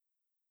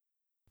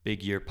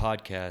Big Year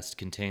Podcast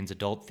contains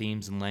adult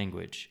themes and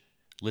language.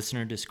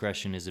 Listener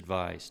discretion is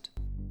advised.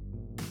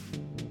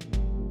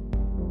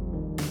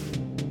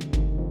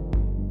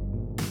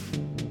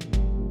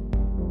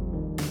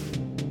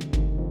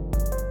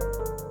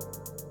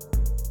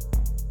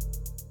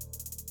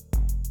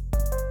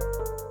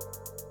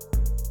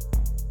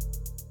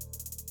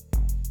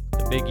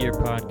 The Big Year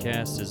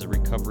Podcast is a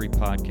recovery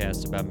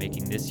podcast about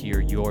making this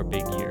year your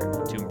big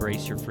year, to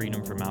embrace your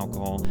freedom from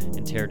alcohol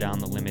and tear down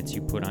the limits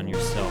you put on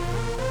yourself.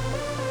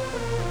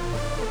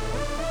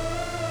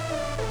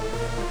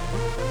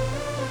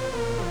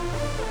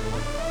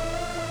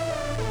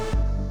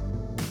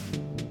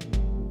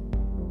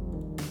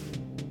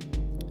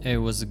 Hey,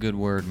 what's a good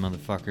word,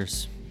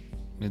 motherfuckers?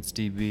 It's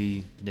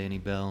DB, Danny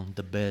Bell,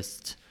 the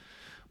best,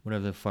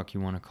 whatever the fuck you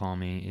want to call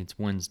me. It's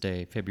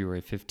Wednesday,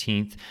 February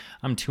 15th.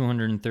 I'm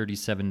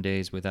 237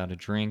 days without a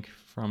drink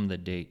from the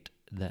date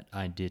that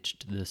I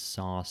ditched the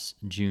sauce,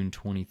 June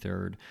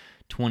 23rd,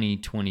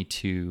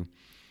 2022.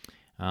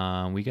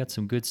 We got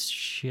some good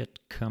shit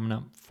coming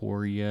up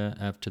for you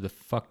after the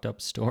fucked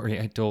up story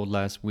I told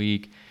last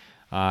week.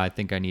 I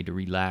think I need to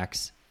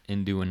relax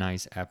and do a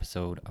nice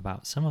episode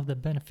about some of the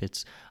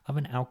benefits of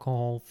an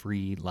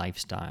alcohol-free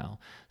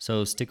lifestyle.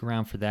 So stick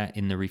around for that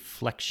in the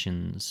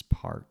reflections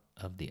part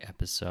of the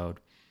episode.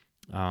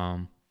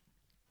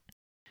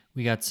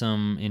 We got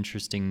some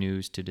interesting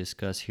news to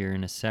discuss here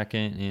in a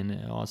second.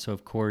 And also,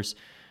 of course,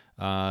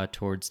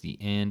 towards the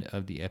end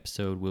of the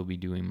episode, we'll be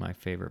doing my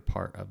favorite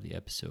part of the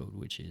episode,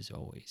 which is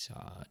always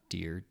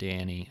Dear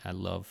Danny. I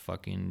love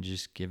fucking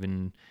just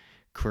giving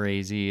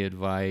crazy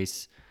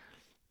advice.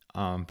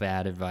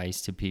 Bad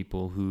advice to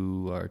people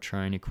who are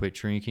trying to quit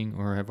drinking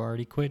or have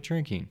already quit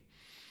drinking.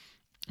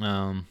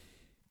 I'm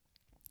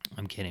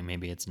kidding.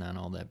 Maybe it's not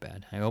all that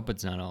bad. I hope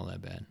it's not all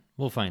that bad.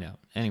 We'll find out.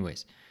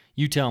 Anyways,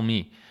 you tell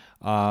me.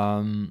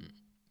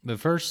 But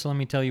first, let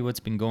me tell you what's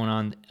been going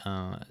on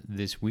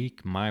this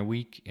week, my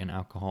week, an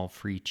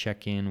alcohol-free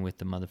check-in with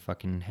the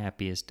motherfucking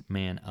happiest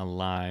man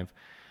alive.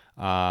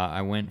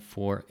 I went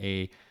for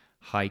a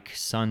hike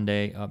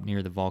Sunday up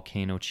near the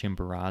volcano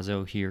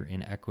Chimborazo here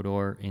in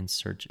Ecuador in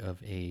search of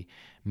a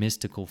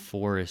mystical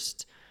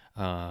forest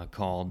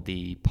called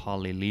the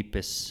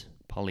Polylepis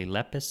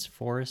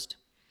forest,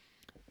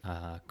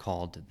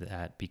 called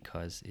that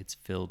because it's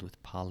filled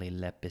with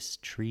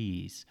polylepis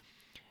trees.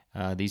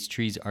 These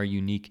trees are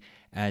unique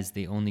as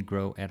they only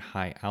grow at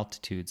high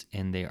altitudes,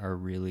 and they are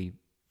really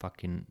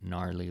fucking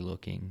gnarly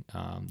looking.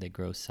 They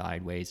grow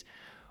sideways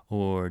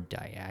or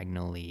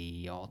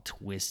diagonally, all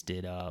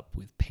twisted up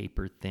with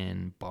paper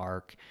thin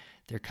bark.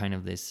 They're kind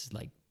of this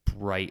like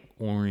bright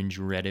orange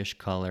reddish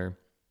color.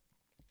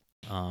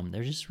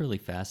 They're just really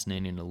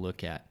fascinating to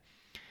look at.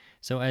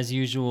 So as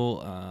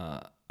usual,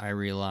 I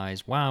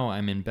realized, wow,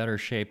 I'm in better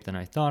shape than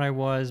I thought I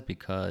was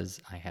because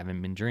I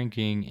haven't been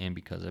drinking and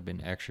because I've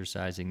been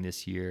exercising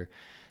this year.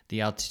 The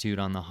altitude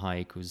on the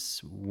hike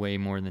was way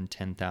more than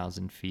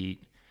 10,000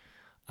 feet.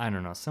 I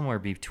don't know, somewhere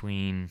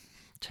between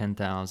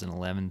 10,000,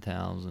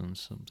 11,000,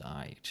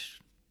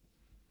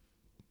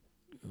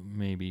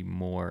 maybe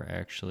more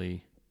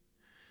actually.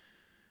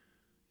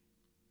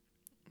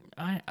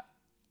 I'd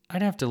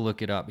have to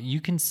look it up. You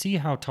can see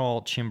how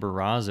tall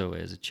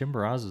Chimborazo is.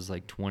 Chimborazo is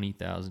like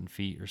 20,000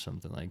 feet or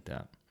something like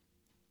that.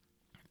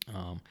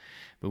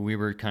 But we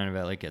were kind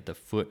of at the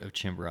foot of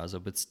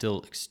Chimborazo, but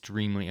still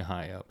extremely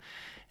high up.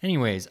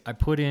 Anyways, I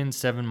put in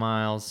 7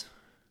 miles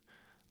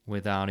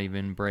without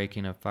even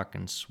breaking a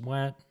fucking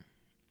sweat.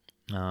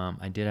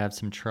 I did have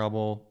some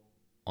trouble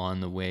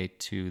on the way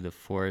to the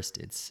forest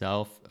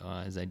itself,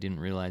 as I didn't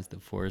realize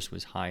the forest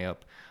was high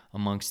up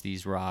amongst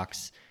these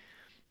rocks.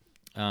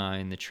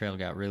 And the trail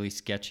got really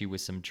sketchy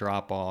with some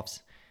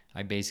drop-offs.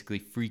 I basically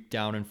freaked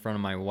out in front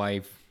of my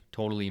wife,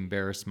 totally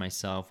embarrassed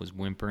myself, was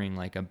whimpering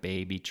like a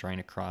baby trying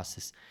to cross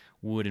this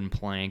wooden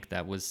plank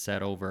that was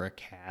set over a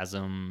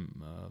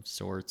chasm of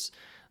sorts,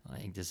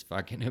 like this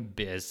fucking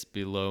abyss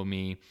below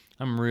me.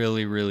 I'm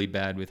really, really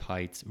bad with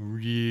heights.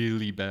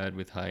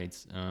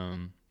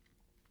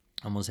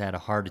 Almost had a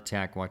heart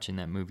attack watching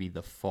that movie,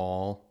 The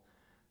Fall.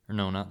 Or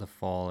no, not The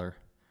Fall,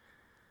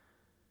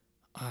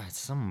 it's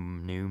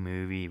some new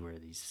movie where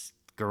these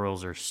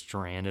girls are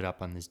stranded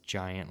up on this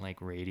giant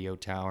like radio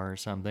tower or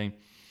something.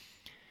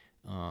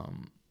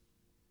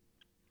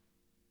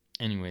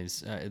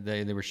 Anyways,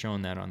 they were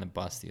showing that on the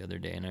bus the other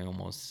day, and I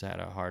almost had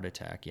a heart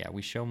attack. Yeah,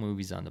 we show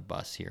movies on the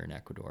bus here in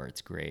Ecuador.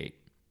 It's great.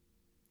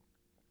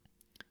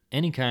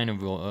 Any kind of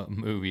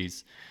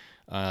movies.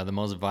 The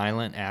most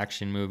violent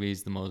action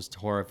movies, the most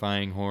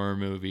horrifying horror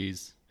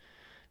movies.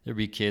 There'd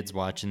be kids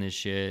watching this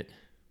shit.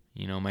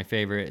 You know, my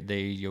favorite,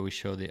 they always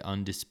show the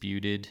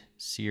Undisputed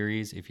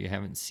series, if you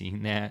haven't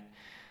seen that,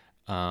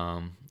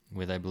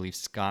 with, I believe,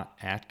 Scott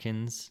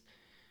Adkins,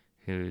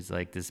 who's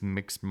like this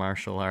mixed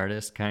martial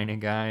artist kind of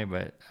guy,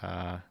 but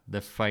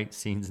the fight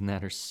scenes in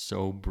that are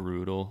so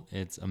brutal.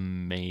 It's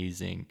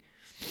amazing.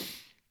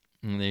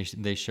 And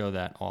they show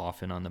that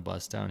often on the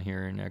bus down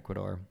here in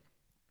Ecuador,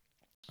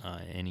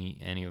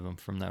 any of them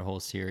from that whole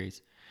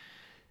series.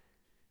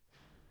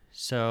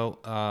 So,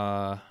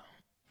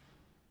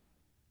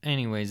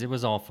 Anyways, it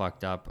was all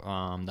fucked up,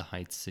 the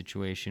heights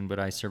situation, but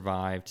I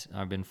survived.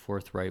 I've been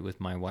forthright with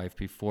my wife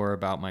before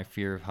about my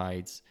fear of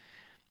heights,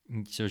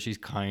 so she's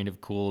kind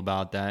of cool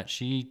about that.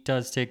 She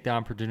does take the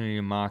opportunity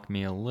to mock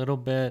me a little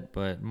bit,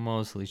 but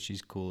mostly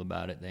she's cool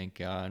about it, thank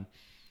God.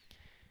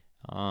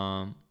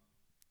 Um,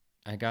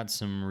 I got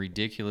some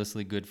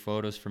ridiculously good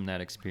photos from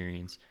that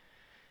experience.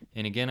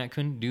 And again, I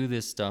couldn't do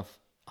this stuff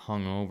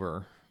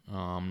hungover,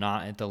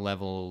 not at the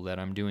level that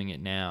I'm doing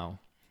it now.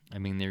 I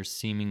mean, there's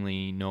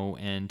seemingly no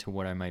end to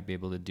what I might be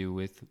able to do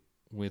with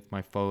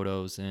my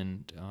photos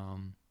and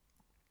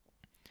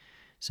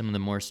some of the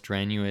more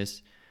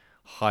strenuous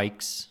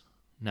hikes.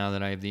 Now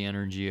that I have the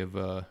energy of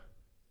I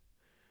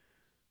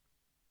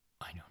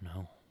don't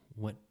know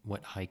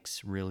what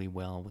hikes really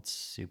well. What's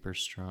super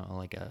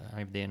strong? I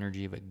have the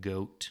energy of a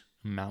goat,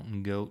 a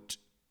mountain goat.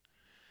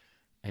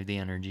 I have the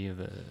energy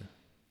of a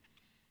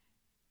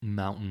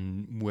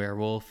mountain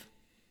werewolf.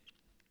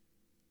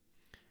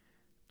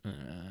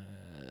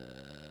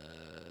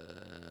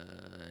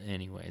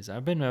 Anyways,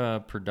 I've been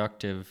a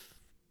productive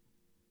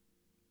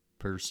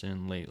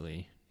person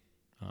lately.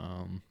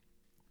 I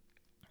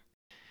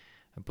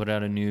put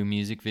out a new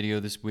music video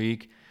this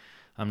week.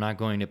 I'm not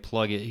going to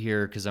plug it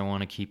here because I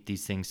want to keep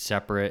these things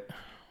separate,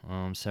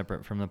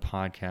 separate from the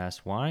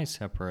podcast. Why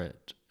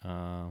separate?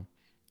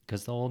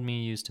 Because the old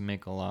me used to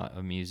make a lot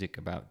of music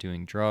about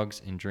doing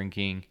drugs and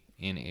drinking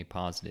in a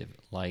positive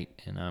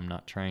light, and I'm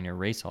not trying to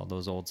erase all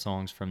those old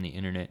songs from the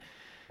internet,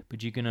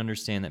 but you can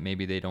understand that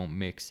maybe they don't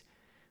mix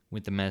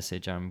with the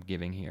message I'm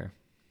giving here.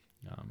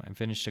 I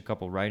finished a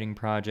couple writing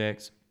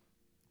projects,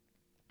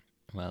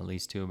 well, at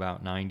least to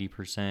about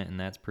 90%, and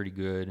that's pretty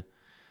good.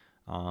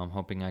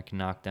 Hoping I can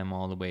knock them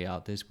all the way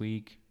out this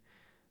week.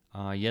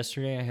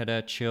 Yesterday I had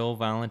a chill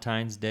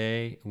Valentine's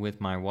Day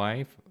with my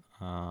wife.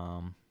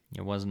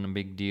 It wasn't a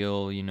big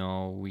deal, you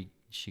know.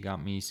 She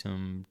got me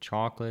some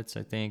chocolates,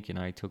 I think, and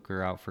I took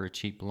her out for a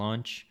cheap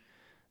lunch.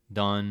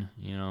 Done,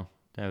 you know,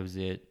 that was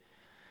it.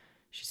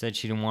 She said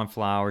she didn't want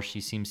flowers. She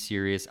seemed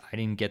serious. I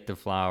didn't get the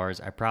flowers.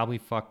 I probably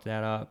fucked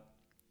that up.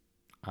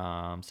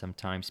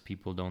 Sometimes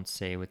people don't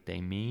say what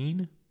they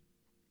mean,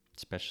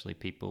 especially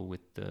people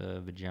with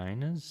the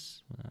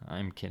vaginas.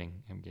 I'm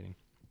kidding.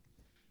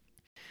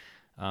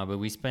 But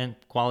we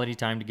spent quality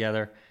time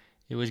together.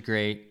 It was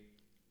great.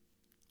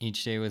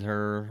 Each day with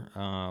her,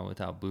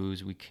 without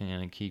booze, we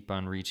kind of keep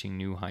on reaching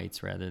new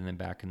heights rather than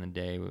back in the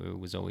day. It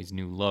was always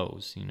new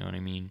lows, you know what I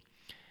mean?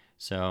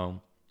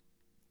 So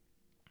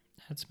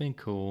that's been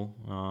cool.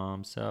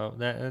 So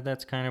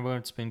that's kind of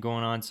what's been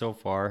going on so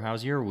far.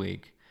 How's your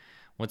week?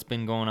 What's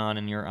been going on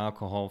in your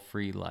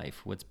alcohol-free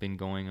life? What's been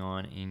going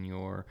on in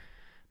your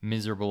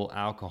miserable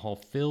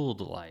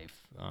alcohol-filled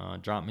life?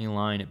 Drop me a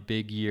line at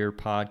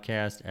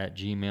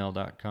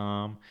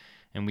bigyearpodcast@gmail.com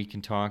and we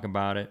can talk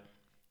about it.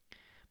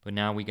 But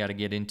now we got to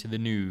get into the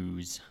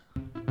news.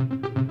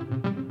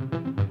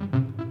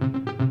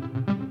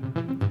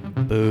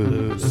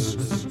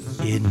 Booze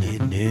in the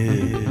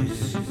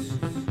news.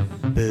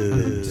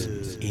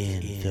 Booze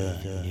in the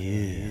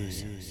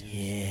news.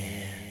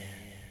 Yeah.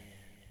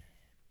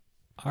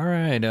 All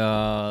right.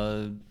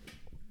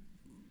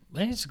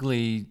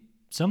 Basically,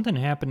 something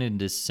happened in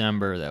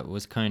December that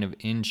was kind of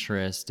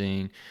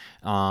interesting.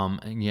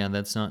 Yeah,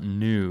 that's not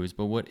news.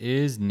 But what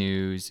is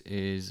news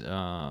is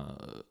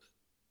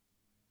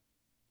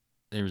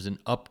there was an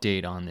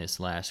update on this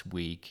last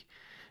week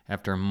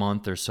after a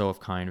month or so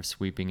of kind of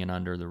sweeping it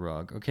under the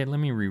rug. Okay,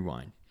 let me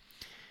rewind.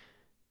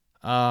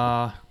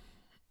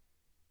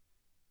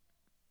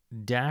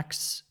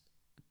 Dax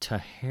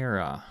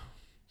Tahara,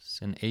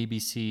 an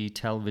ABC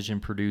television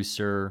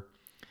producer,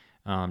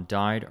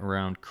 died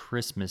around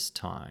Christmas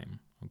time.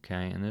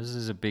 Okay, and this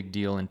is a big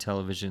deal in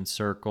television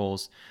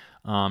circles.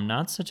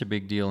 Not such a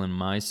big deal in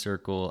my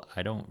circle.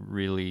 I don't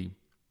really,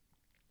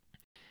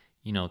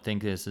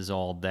 think this is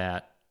all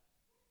that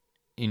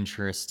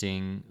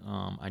interesting.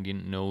 I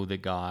didn't know the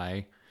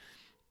guy,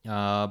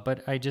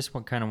 but I just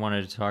kind of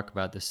wanted to talk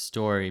about this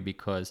story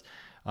because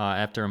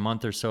after a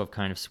month or so of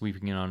kind of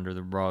sweeping it under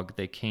the rug,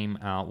 they came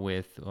out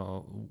with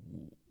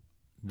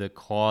the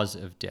cause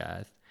of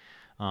death.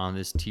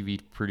 This TV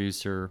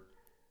producer,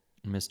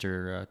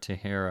 Mr.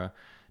 Tahara,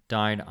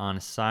 died on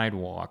a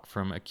sidewalk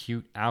from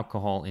acute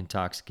alcohol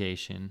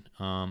intoxication.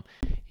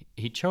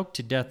 He choked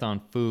to death on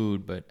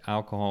food, but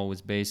alcohol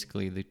was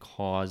basically the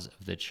cause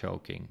of the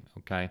choking,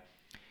 okay?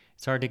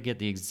 It's hard to get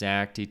the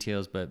exact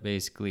details, but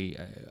basically,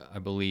 I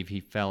believe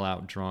he fell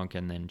out drunk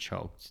and then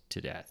choked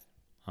to death.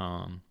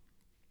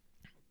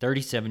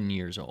 37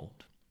 years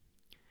old.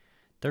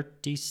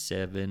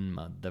 37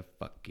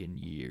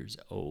 motherfucking years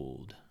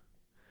old.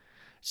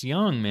 It's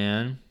young,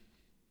 man.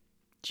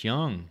 It's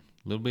young.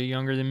 A little bit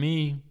younger than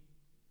me.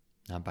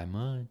 Not by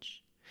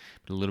much,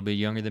 but a little bit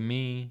younger than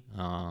me.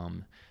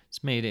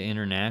 It's made it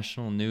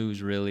international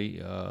news,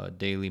 really.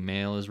 Daily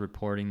Mail is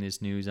reporting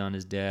this news on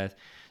his death.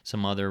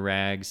 Some other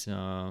rags,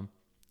 fine,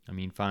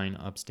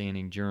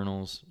 upstanding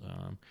journals.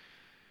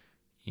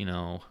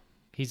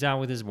 He's out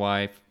with his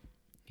wife.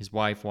 His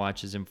wife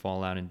watches him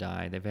fall out and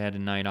die. They've had a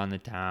night on the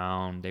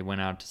town. They went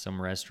out to some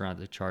restaurant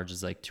that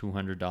charges like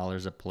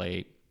 $200 a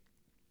plate.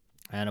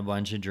 Had a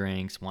bunch of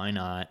drinks. Why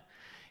not?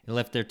 They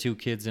left their 2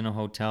 kids in a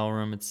hotel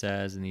room, it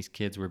says, and these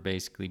kids were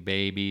basically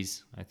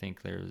babies. I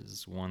think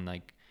there's one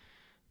like,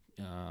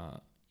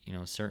 a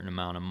certain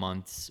amount of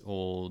months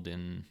old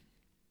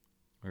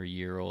or a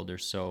year old or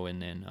so, and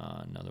then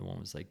another one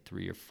was like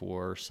 3 or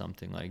 4 or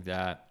something like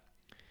that.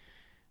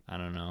 I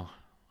don't know.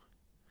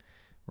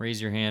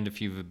 Raise your hand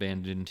if you've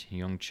abandoned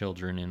young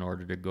children in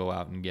order to go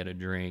out and get a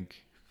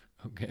drink.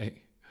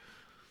 Okay.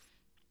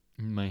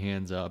 My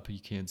hand's up. You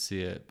can't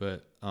see it,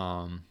 but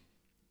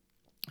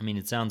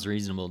it sounds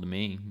reasonable to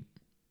me.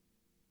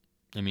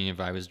 If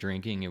I was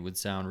drinking, it would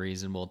sound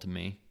reasonable to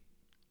me.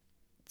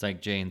 It's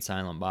like Jay and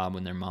Silent Bob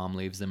when their mom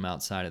leaves them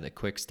outside of the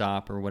Quick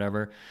Stop or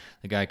whatever.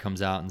 The guy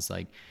comes out and is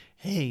like,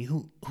 "Hey,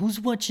 who's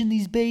watching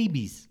these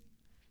babies?"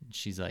 And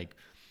she's like,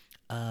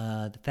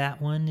 "The fat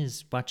one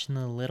is watching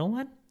the little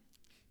one."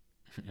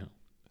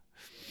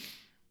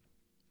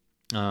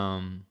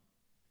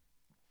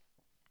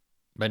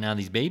 But now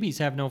these babies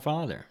have no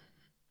father.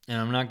 And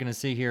I'm not going to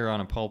sit here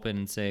on a pulpit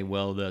and say,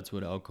 well, that's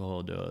what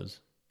alcohol does.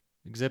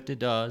 Except it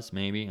does,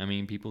 maybe.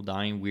 People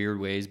die in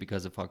weird ways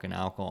because of fucking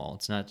alcohol.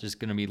 It's not just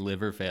going to be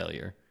liver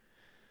failure.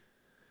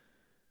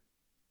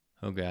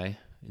 Okay?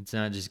 It's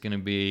not just going to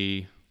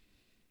be,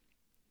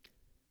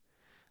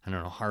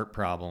 heart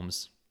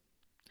problems.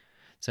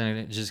 It's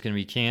not just going to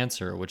be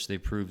cancer, which they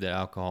proved that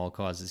alcohol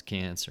causes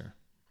cancer.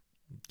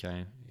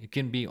 Okay? It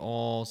can be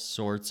all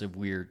sorts of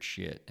weird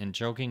shit. And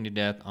choking to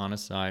death on a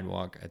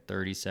sidewalk at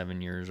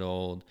 37 years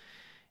old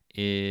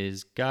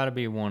is got to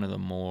be one of the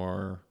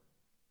more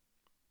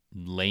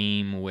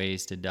lame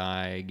ways to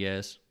die, I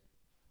guess.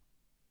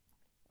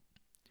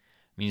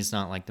 It's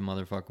not like the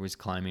motherfucker was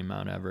climbing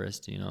Mount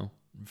Everest, and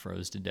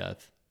froze to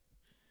death.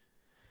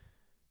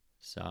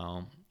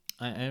 So,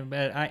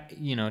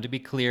 to be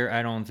clear,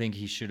 I don't think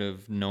he should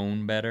have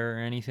known better or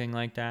anything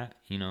like that.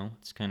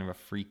 It's kind of a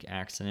freak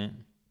accident.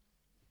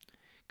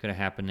 Could have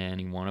happened to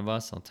any one of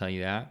us, I'll tell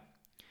you that.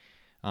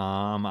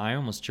 I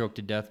almost choked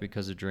to death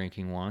because of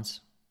drinking once.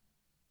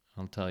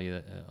 I'll tell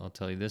you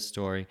this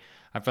story.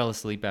 I fell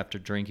asleep after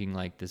drinking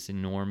like this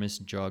enormous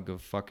jug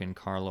of fucking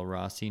Carlo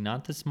Rossi,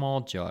 not the small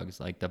jugs,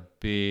 like the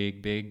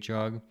big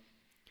jug.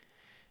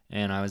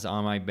 And I was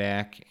on my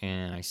back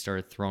and I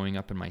started throwing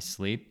up in my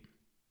sleep.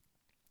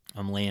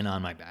 I'm laying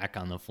on my back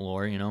on the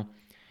floor,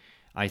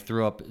 I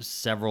threw up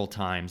several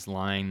times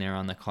lying there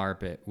on the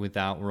carpet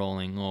without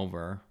rolling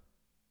over.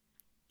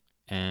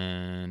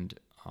 And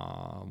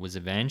was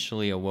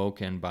eventually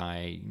awoken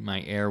by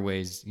my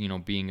airways,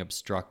 being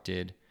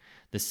obstructed.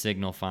 The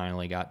signal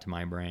finally got to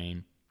my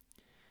brain.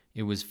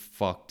 It was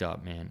fucked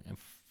up, man.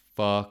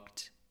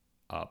 Fucked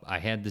up. I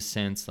had the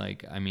sense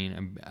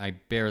I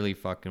barely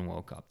fucking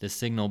woke up. The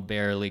signal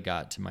barely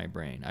got to my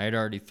brain. I had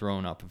already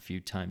thrown up a few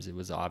times. It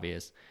was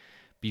obvious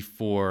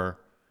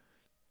before,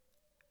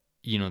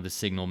 the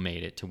signal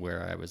made it to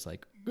where I was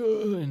like,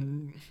 ugh,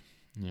 and,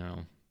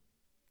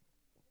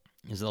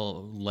 is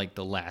like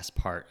the last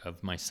part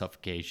of my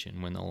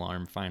suffocation when the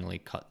alarm finally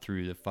cut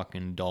through the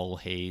fucking dull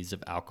haze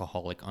of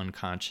alcoholic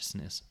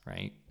unconsciousness,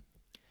 right?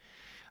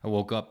 I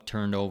woke up,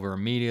 turned over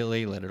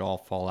immediately, let it all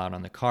fall out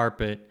on the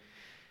carpet.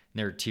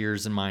 There were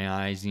tears in my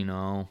eyes,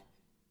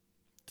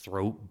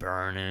 throat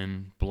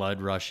burning,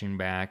 blood rushing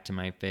back to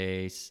my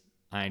face.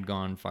 I had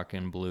gone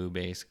fucking blue,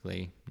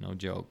 basically. No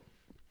joke.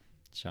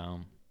 So,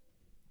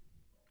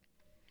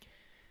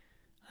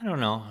 I don't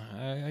know.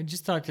 I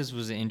just thought this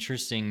was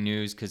interesting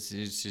news because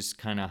it just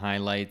kind of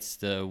highlights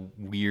the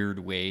weird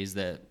ways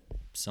that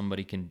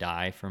somebody can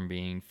die from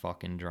being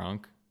fucking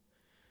drunk.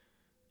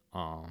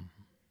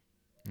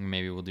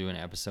 Maybe we'll do an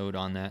episode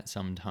on that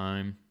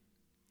sometime.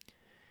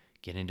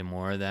 Get into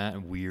more of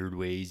that. Weird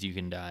ways you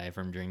can die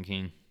from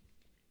drinking.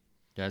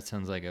 That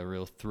sounds like a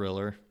real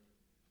thriller.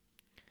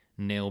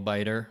 Nail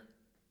biter.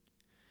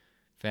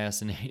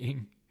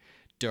 Fascinating.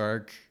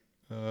 Dark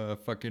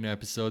fucking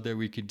episode that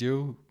we could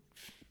do.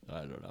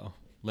 I don't know.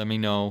 Let me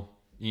know.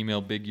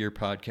 Email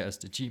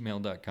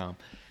bigyearpodcast@gmail.com.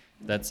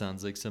 That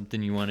sounds like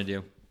something you want to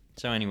do.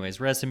 So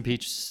anyways, rest in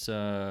peace,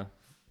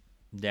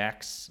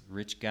 Dax,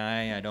 rich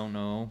guy, I don't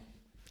know.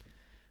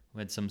 Who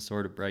had some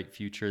sort of bright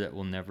future that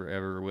we'll never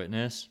ever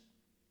witness.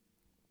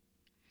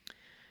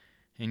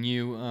 And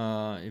you,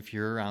 if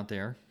you're out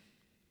there,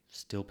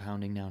 still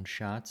pounding down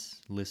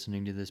shots,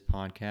 listening to this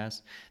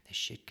podcast, this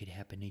shit could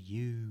happen to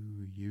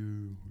you.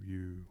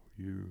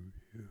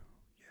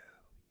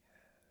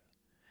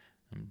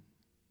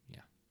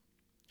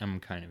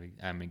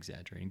 I'm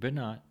exaggerating, but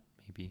not.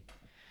 Maybe.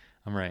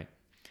 I'm right.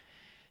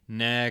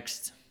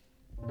 Next.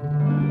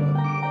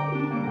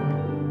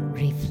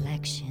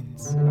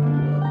 Reflections.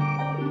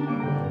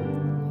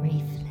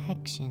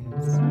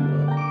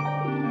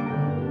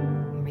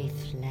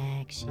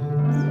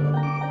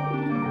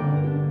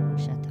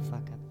 Shut the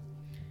fuck up.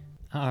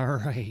 All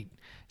right.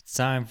 It's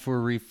time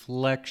for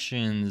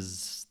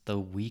Reflections, the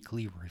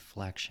weekly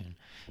reflection.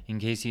 In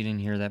case you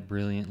didn't hear that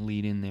brilliant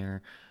lead in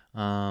there,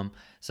 So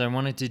I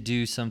wanted to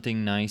do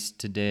something nice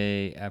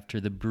today after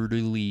the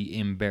brutally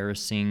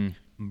embarrassing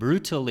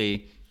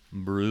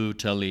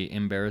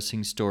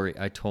story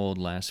I told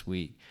last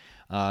week.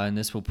 And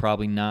this will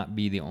probably not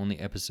be the only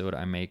episode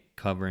I make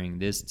covering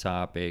this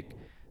topic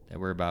that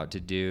we're about to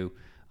do.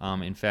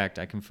 In fact,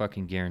 I can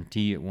fucking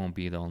guarantee it won't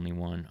be the only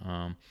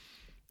one.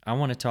 I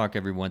want to talk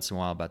every once in a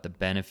while about the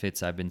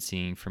benefits I've been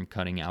seeing from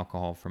cutting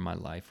alcohol from my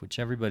life, which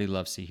everybody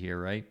loves to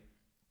hear, right?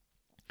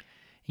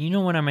 You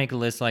know, when I make a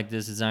list like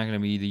this, it's not going to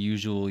be the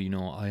usual,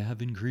 I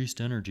have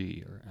increased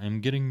energy, or I'm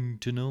getting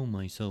to know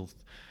myself,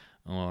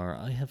 or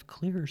I have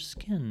clearer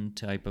skin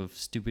type of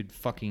stupid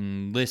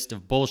fucking list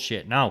of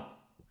bullshit. No.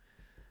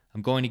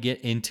 I'm going to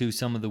get into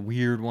some of the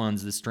weird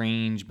ones, the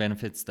strange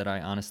benefits that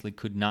I honestly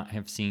could not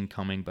have seen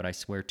coming, but I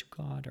swear to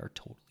God are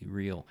totally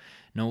real.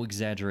 No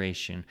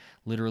exaggeration.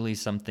 Literally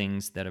some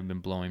things that have been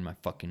blowing my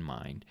fucking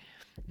mind.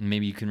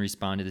 Maybe you can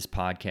respond to this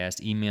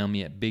podcast. Email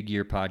me at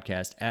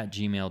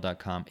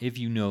bigyearpodcast@gmail.com if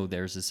you know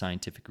there's a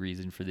scientific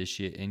reason for this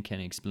shit and can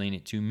explain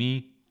it to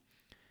me.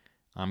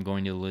 I'm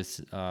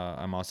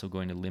also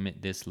going to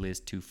limit this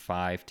list to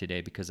 5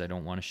 today because I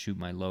don't want to shoot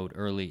my load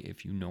early,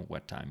 if you know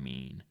what I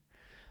mean.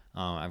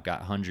 I've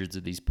got hundreds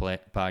of these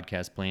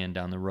podcasts planned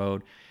down the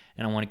road,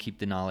 and I want to keep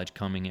the knowledge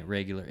coming at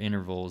regular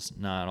intervals,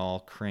 not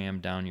all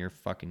crammed down your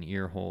fucking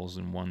ear holes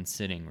in one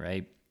sitting,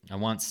 right? I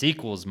want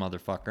sequels,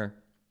 motherfucker.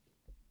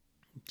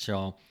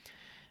 So,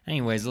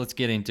 anyways, let's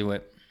get into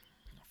it.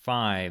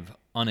 5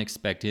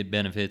 unexpected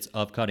benefits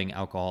of cutting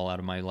alcohol out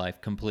of my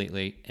life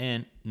completely,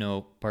 in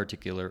no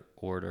particular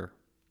order.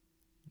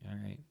 All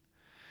right.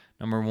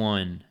 Number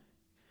 1,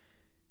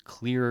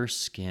 clearer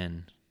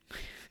skin.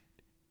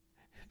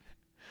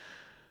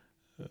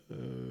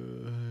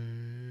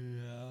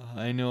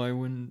 I know I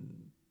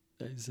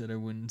said I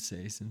wouldn't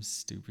say some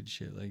stupid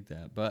shit like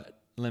that,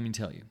 but let me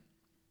tell you.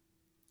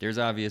 There's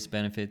obvious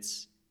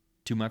benefits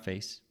to my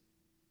face.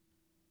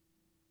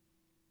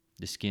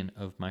 The skin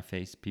of my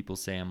face. People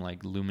say I'm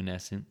like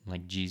luminescent,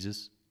 like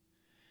Jesus.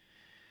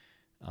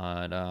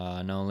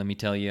 No, let me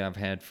tell you, I've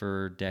had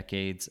for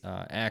decades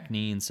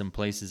acne in some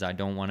places I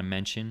don't want to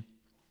mention.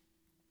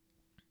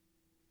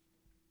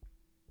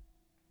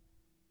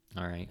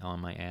 All right, on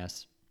my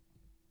ass.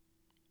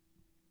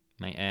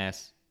 My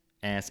ass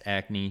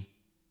acne,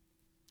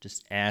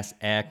 just ass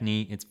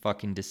acne. It's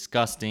fucking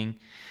disgusting.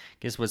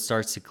 Guess what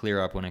starts to clear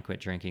up when I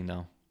quit drinking,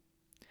 though?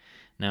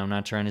 Now, I'm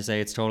not trying to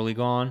say it's totally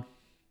gone.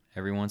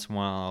 Every once in a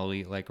while, I'll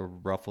eat like a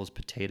Ruffles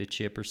potato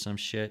chip or some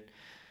shit.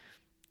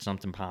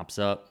 Something pops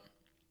up.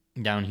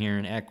 Down here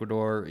in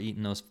Ecuador,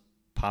 eating those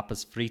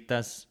papas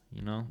fritas,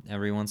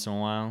 every once in a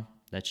while,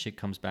 that shit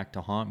comes back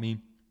to haunt me.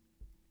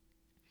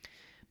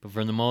 But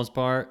for the most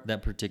part,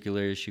 that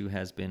particular issue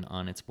has been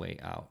on its way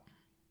out.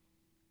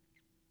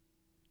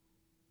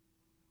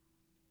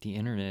 The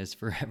internet is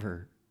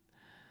forever,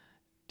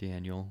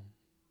 Daniel.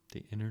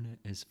 The internet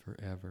is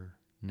forever.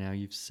 Now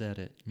you've said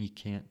it. You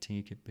can't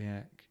take it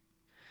back.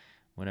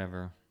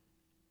 Whatever.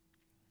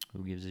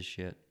 Who gives a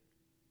shit?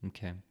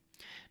 Okay.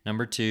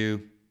 Number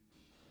 2,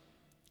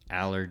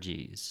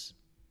 allergies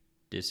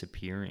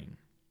disappearing.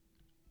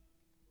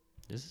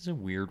 This is a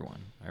weird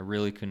one. I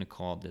really couldn't have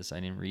called this. I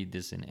didn't read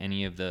this in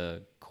any of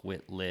the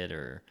Quit Lit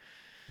or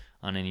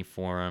on any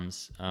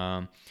forums.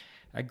 I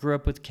grew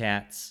up with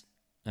cats.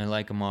 I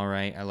like them all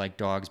right. I like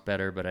dogs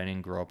better, but I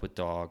didn't grow up with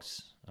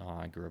dogs.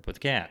 I grew up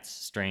with cats.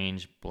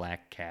 Strange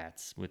black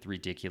cats with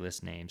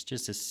ridiculous names.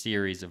 Just a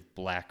series of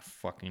black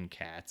fucking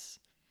cats.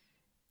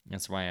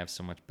 That's why I have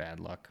so much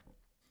bad luck.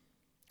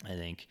 I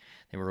think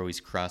they were always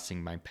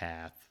crossing my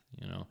path,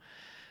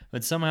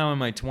 But somehow in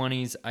my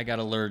 20s, I got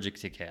allergic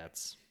to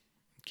cats.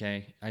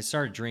 Okay? I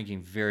started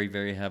drinking very,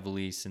 very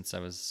heavily since I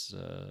was,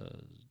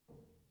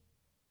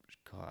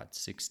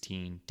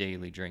 16.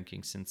 Daily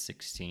drinking since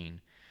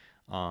 16.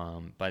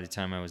 By the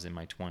time I was in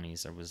my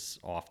 20s, I was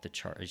off the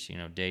charts,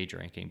 day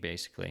drinking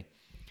basically,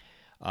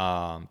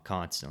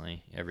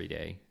 constantly, every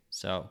day.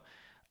 So,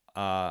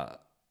 I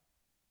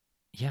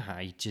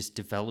just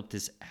developed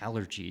this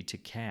allergy to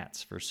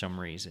cats for some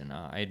reason.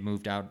 I had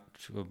moved out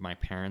of my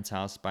parents'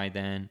 house by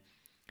then,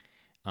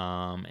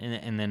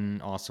 and then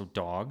also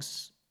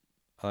dogs.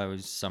 I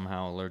was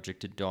somehow allergic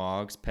to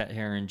dogs, pet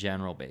hair in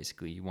general,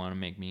 basically. You want to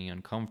make me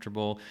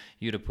uncomfortable.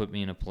 You'd have put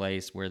me in a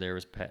place where there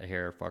was pet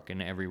hair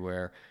fucking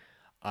everywhere.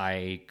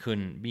 I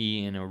couldn't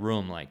be in a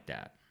room like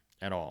that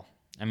at all.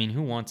 I mean,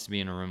 who wants to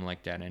be in a room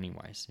like that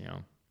anyways,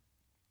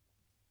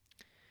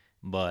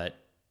 But,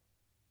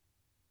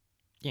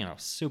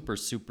 super,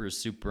 super,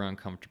 super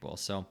uncomfortable.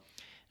 So,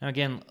 now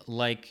again,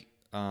 like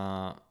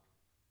the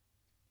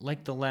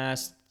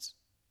last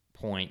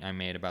point I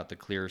made about the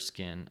clear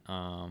skin,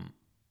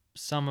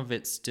 some of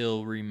it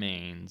still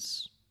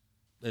remains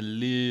a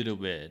little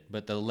bit,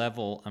 but the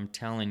level, I'm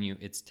telling you,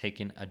 it's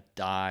taken a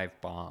dive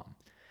bomb.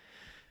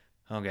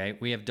 Okay,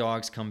 we have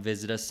dogs come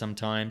visit us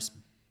sometimes,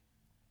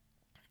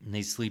 and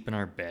they sleep in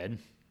our bed.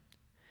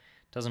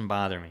 Doesn't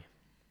bother me.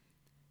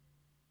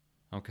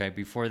 Okay,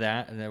 before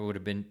that would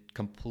have been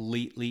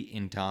completely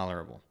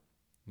intolerable.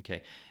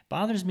 Okay.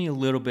 Bothers me a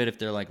little bit if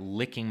they're like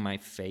licking my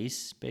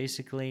face,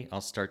 basically.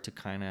 I'll start to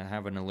kind of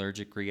have an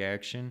allergic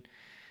reaction.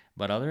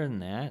 But other than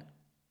that,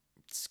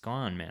 it's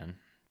gone, man.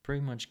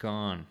 Pretty much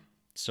gone.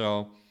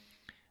 So,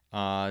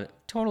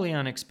 totally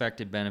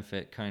unexpected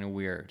benefit, kind of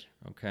weird.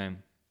 Okay.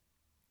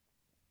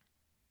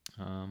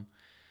 Um,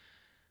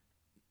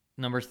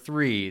 Number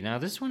three. Now,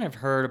 this one I've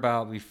heard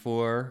about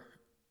before,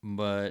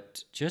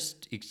 but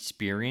just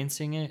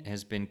experiencing it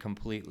has been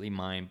completely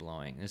mind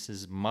blowing. This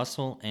is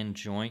muscle and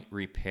joint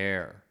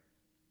repair.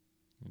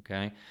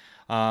 Okay.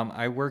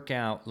 I work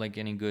out like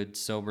any good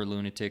sober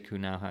lunatic who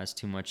now has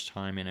too much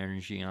time and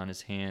energy on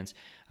his hands.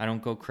 I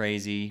don't go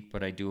crazy,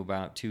 but I do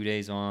about 2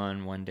 days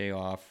on, 1 day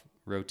off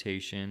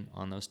rotation.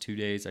 On those 2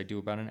 days, I do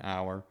about an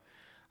hour.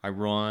 I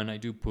run, I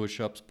do push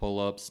ups, pull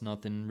ups,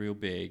 nothing real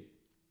big.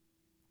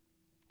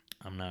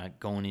 I'm not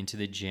going into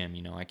the gym,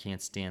 I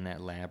can't stand that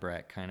lab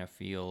rat kind of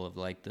feel of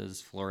like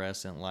those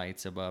fluorescent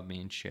lights above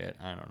me and shit.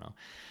 I don't know.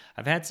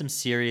 I've had some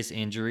serious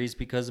injuries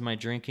because of my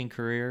drinking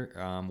career.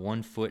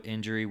 One foot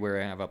injury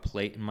where I have a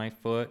plate in my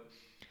foot,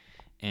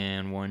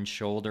 and one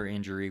shoulder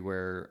injury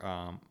where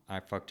I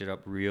fucked it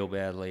up real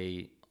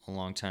badly a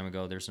long time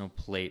ago. There's no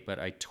plate, but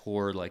I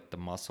tore like the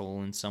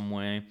muscle in some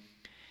way.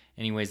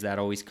 Anyways, that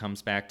always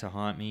comes back to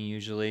haunt me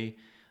usually.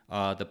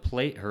 The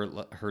plate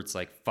hurts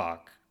like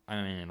fuck.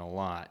 I mean, a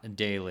lot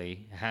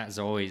daily. Has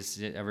always,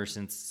 ever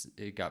since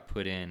it got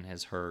put in,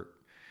 has hurt.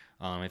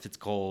 If it's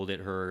cold, it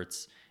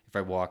hurts. If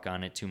I walk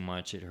on it too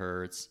much, it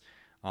hurts.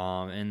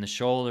 And the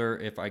shoulder,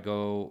 if I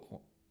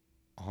go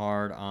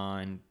hard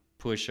on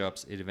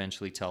push-ups, it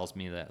eventually tells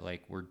me that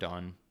like we're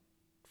done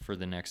for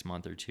the next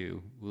month or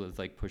two with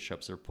like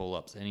push-ups or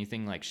pull-ups.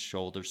 Anything like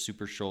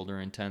super shoulder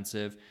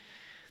intensive,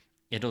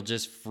 it'll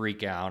just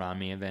freak out on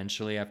me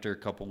eventually after a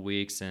couple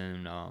weeks,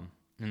 and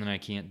then I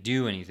can't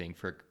do anything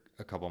for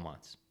a couple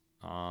months.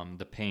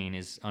 The pain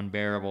is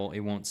unbearable.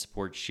 It won't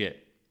support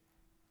shit.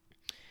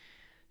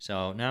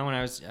 So now when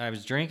I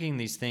was drinking,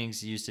 these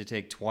things used to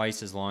take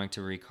twice as long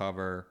to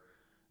recover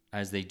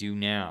as they do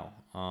now.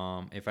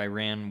 If I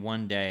ran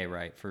one day,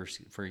 right,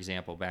 for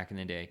example, back in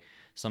the day,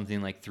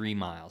 something like 3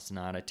 miles,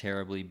 not a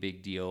terribly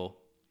big deal,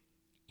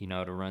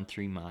 to run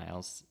 3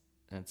 miles.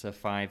 That's a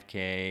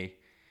 5K.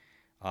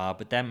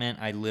 But that meant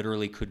I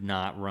literally could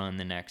not run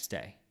the next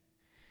day.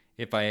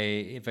 If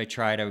I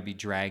tried, I would be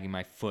dragging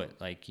my foot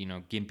like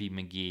Gimpy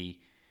McGee.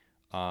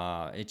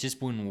 It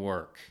just wouldn't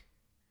work.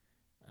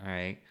 All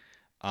right.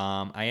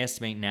 I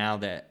estimate now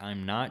that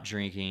I'm not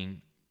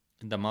drinking,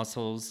 the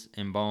muscles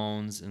and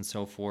bones and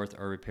so forth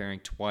are repairing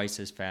twice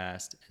as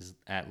fast as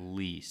at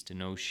least.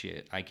 No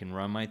shit. I can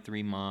run my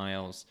 3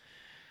 miles,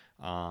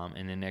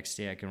 and the next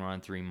day I can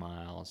run 3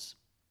 miles.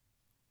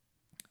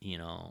 You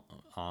know,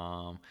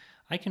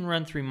 I can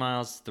run 3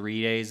 miles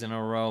 3 days in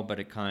a row, but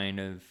it kind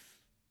of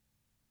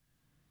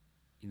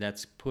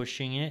that's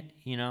pushing it.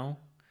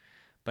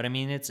 But I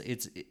mean, it's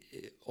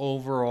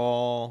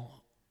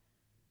overall,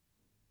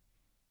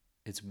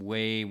 it's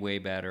way way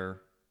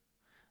better.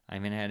 I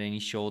haven't had any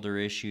shoulder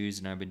issues,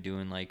 and I've been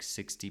doing like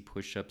 60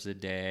 push-ups a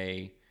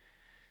day.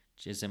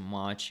 Which isn't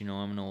much, I'm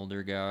an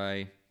older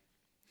guy.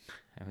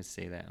 I always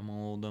say that. I'm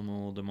old, I'm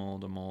old, I'm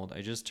old, I'm old.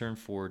 I just turned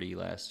 40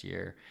 last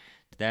year.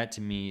 That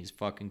to me is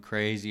fucking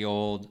crazy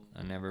old.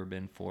 I've never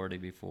been 40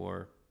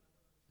 before,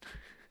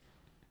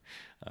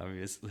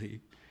 obviously.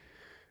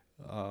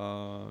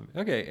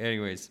 Okay,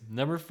 anyways.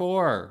 Number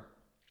 4,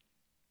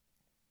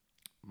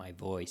 my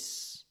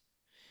voice.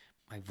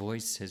 My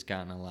voice has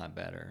gotten a lot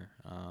better.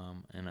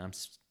 And I'm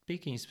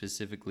speaking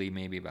specifically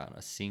maybe about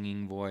a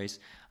singing voice.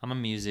 I'm a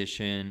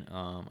musician,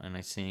 and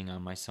I sing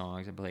on my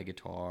songs. I play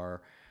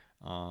guitar,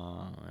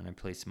 and I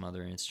play some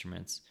other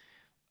instruments.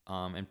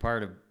 And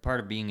part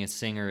of being a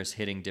singer is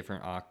hitting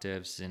different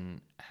octaves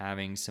and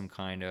having some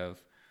kind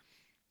of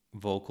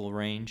vocal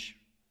range.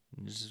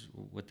 This is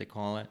what they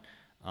call it.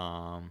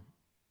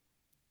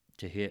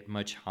 To hit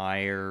much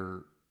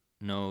higher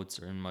notes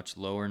or much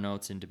lower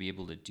notes, and to be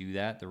able to do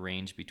that, the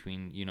range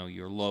between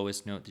your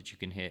lowest note that you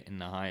can hit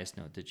and the highest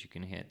note that you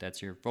can hit,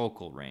 that's your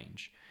vocal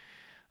range.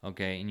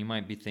 Okay, and you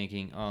might be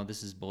thinking, oh,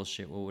 this is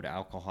bullshit. What would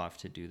alcohol have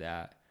to do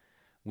that?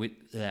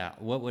 With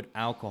that, what would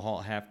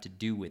alcohol have to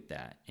do with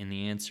that? And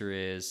the answer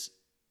is,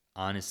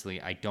 honestly,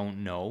 I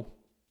don't know.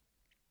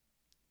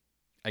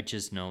 I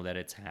just know that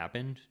it's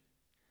happened.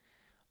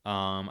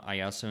 I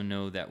also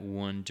know that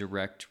one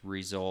direct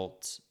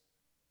result,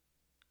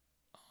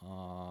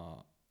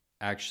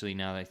 actually,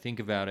 now that I think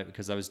about it,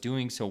 because I was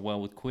doing so well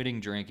with quitting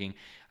drinking,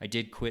 I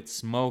did quit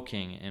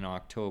smoking in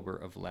October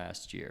of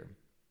last year,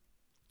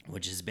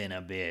 which has been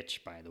a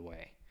bitch, by the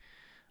way.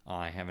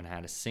 I haven't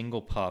had a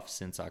single puff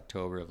since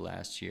October of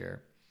last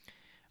year.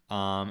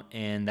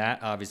 And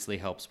that obviously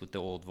helps with the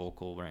old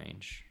vocal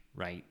range,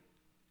 right?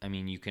 I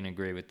mean, you can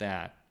agree with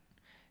that.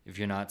 If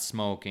you're not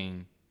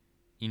smoking,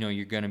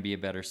 you're going to be a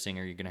better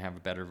singer. You're going to have a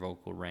better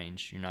vocal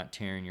range. You're not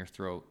tearing your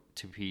throat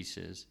to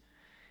pieces.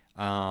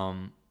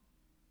 And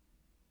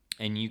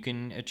you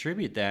can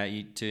attribute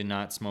that to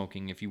not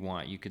smoking if you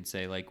want. You could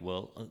say,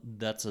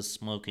 that's a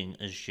smoking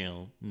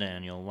issue,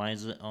 Daniel. Why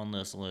is it on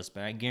this list?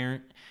 But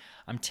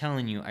I'm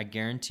telling you, I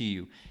guarantee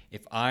you,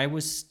 if I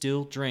was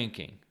still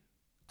drinking,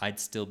 I'd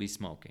still be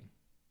smoking.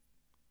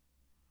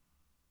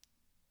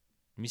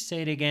 Let me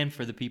say it again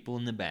for the people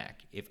in the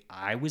back. If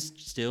I was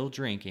still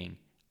drinking,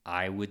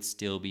 I would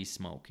still be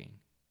smoking.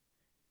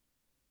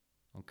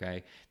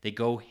 Okay? They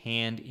go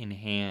hand in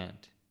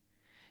hand.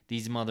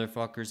 These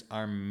motherfuckers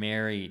are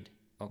married.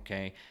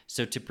 Okay?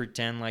 So to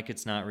pretend like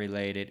it's not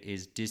related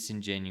is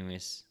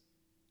disingenuous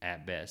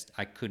at best.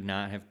 I could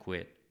not have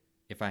quit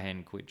if I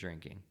hadn't quit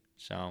drinking.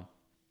 So,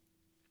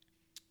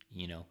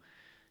 you know,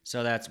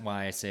 so that's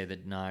why I say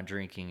that not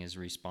drinking is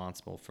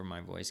responsible for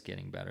my voice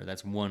getting better.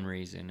 That's one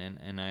reason.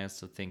 And I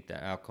also think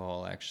that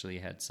alcohol actually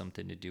had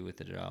something to do with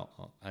it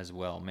as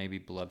well. Maybe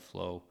blood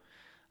flow.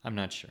 I'm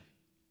not sure.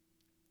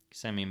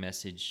 Send me a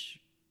message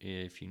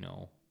if you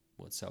know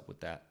what's up with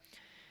that.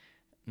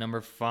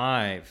 Number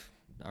 5,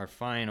 our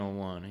final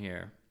one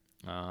here.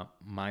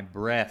 My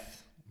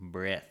breath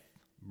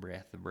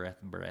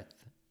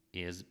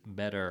is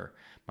better.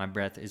 My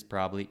breath is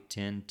probably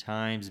 10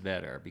 times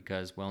better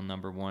because, well,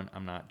 number one,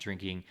 I'm not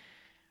drinking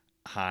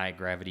high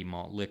gravity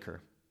malt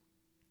liquor.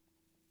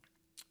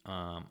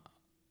 I'm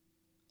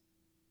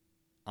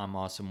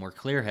also more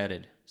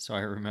clear-headed, so I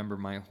remember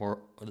my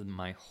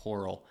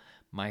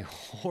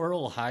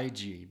oral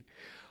hygiene.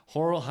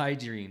 Oral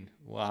hygiene.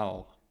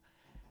 Wow.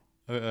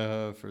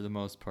 For the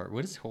most part.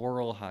 What is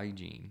oral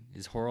hygiene?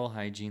 Is oral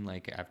hygiene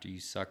like after you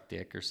suck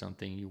dick or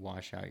something, you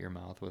wash out your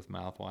mouth with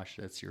mouthwash?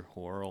 That's your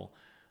oral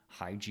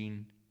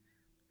hygiene?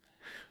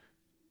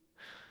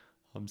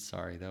 I'm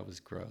sorry, that was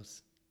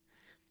gross.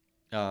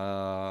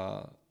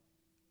 Uh,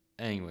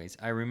 Anyways,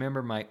 I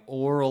remember my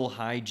oral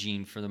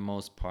hygiene for the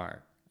most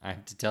part. I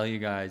have to tell you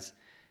guys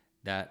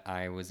that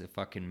I was a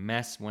fucking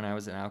mess when I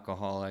was an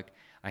alcoholic.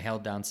 I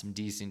held down some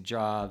decent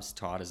jobs,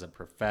 taught as a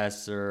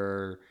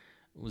professor,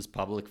 was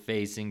public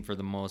facing for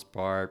the most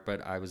part,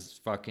 but I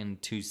was fucking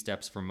 2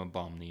 steps from a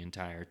bum the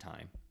entire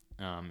time.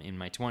 In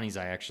my 20s,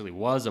 I actually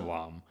was a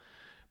bum,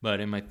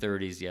 but in my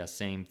 30s, yeah,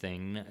 same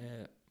thing.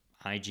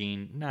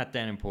 Hygiene, not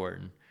that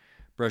important.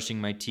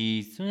 Brushing my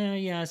teeth,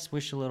 yeah,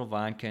 swish a little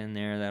vodka in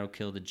there, that'll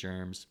kill the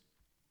germs.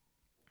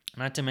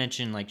 Not to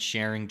mention like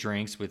sharing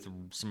drinks with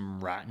some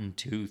rotten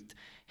toothed,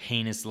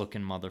 heinous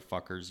looking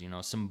motherfuckers,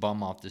 some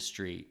bum off the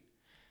street.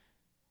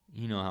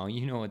 You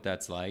know what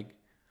that's like.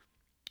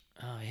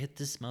 Oh, hit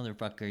this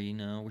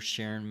motherfucker, we're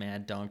sharing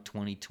Mad Dog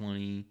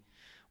 2020.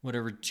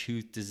 Whatever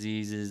tooth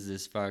diseases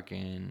this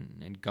fucking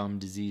and gum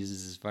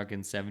diseases this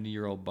fucking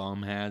 70-year-old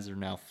bum has are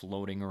now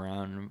floating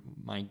around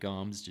my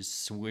gums,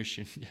 just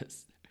swishing,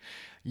 just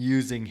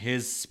using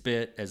his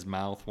spit as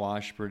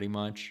mouthwash pretty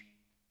much.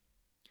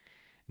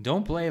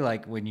 Don't play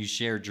like when you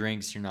share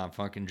drinks, you're not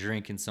fucking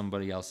drinking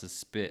somebody else's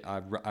spit.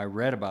 I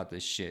read about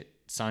this shit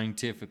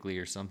scientifically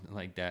or something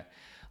like that.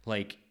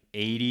 Like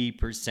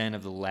 80%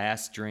 of the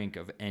last drink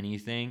of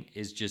anything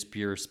is just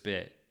pure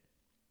spit.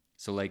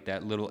 So like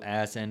that little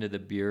ass end of the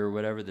beer or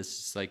whatever, this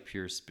is like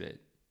pure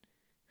spit.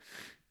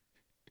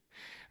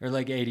 Or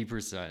like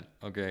 80%,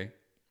 okay?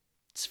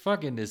 It's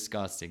fucking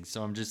disgusting.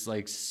 So I'm just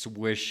like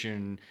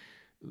swishing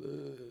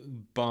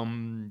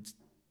bum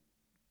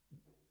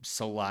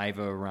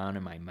saliva around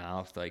in my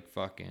mouth like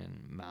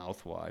fucking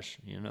mouthwash,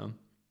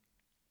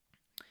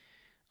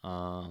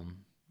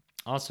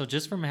 Also,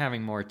 just from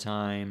having more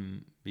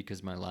time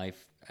because my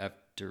life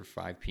after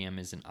 5 p.m.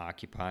 isn't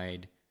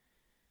occupied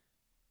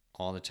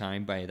all the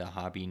time by the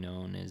hobby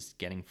known as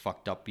getting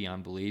fucked up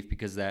beyond belief.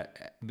 Because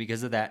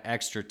of that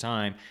extra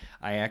time,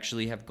 I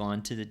actually have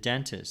gone to the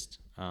dentist.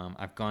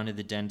 I've gone to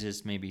the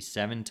dentist maybe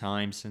 7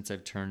 times since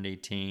I've turned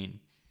 18.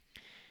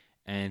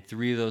 And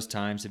 3 of those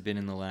times have been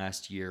in the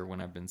last year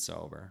when I've been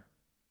sober.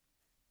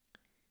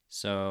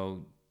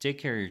 So take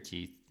care of your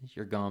teeth,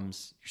 your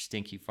gums, your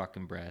stinky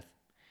fucking breath.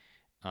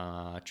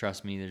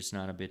 Trust me, there's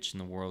not a bitch in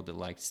the world that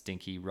likes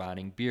stinky,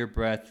 rotting beer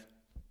breath.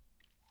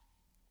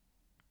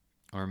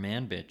 Or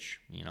man bitch,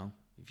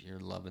 if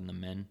you're loving the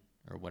men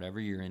or whatever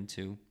you're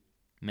into.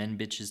 Men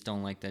bitches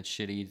don't like that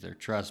shit either,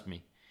 trust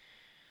me.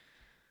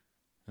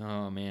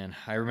 Oh man,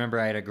 I remember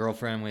I had a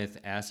girlfriend with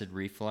acid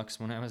reflux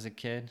when I was a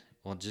kid.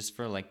 Well, just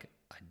for like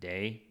a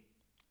day.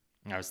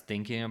 I was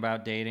thinking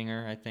about dating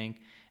her, I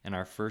think. And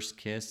our first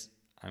kiss,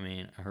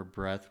 her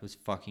breath was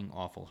fucking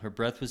awful. Her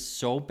breath was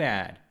so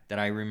bad that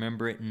I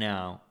remember it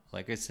now.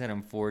 Like I said,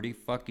 I'm 40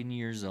 fucking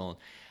years old.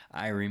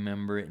 I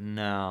remember it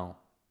now.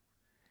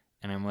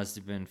 And I must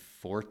have been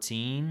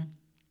 14.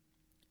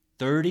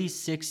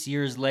 36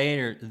 years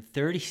later.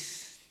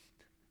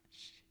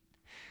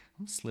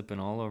 I'm slipping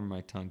all over my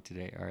tongue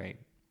today. All right.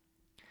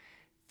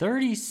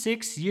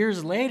 36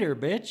 years later,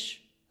 bitch.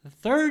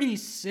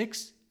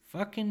 36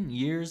 fucking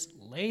years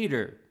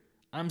later.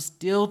 I'm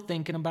still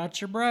thinking about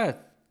your breath.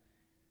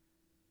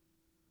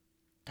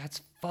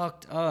 That's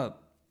fucked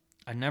up.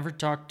 I never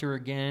talked to her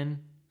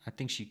again. I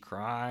think she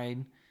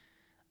cried.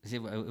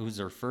 It was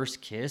her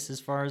first kiss as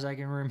far as I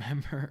can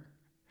remember.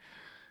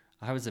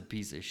 I was a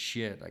piece of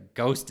shit. I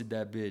ghosted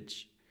that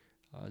bitch.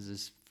 I was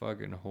just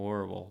fucking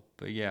horrible.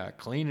 But yeah,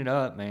 clean it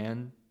up,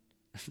 man.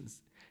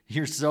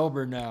 You're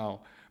sober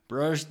now.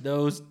 Brush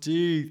those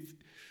teeth.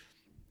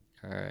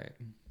 All right.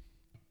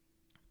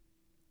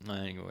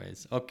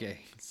 Anyways, okay,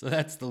 so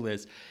that's the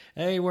list.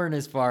 They weren't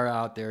as far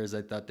out there as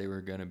I thought they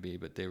were going to be,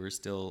 but they were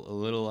still a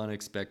little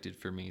unexpected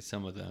for me,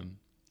 some of them.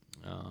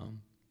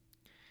 Um,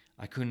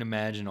 I couldn't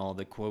imagine all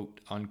the quote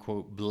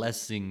unquote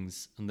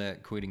blessings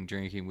that quitting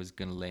drinking was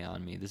going to lay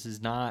on me. This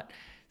is not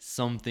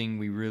something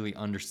we really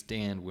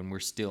understand when we're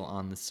still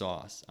on the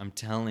sauce. I'm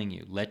telling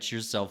you, let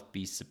yourself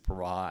be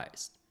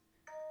surprised.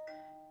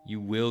 You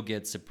will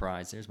get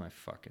surprised. There's my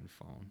fucking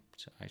phone.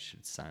 So I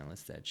should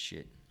silence that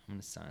shit. I'm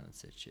going to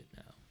silence that shit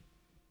now.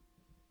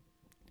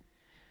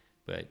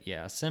 But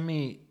yeah, send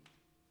me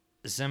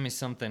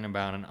something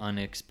about an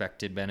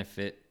unexpected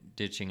benefit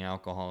ditching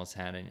alcohol has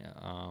had,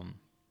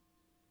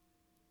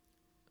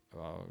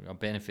 a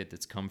benefit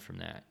that's come from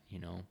that,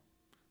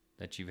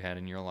 that you've had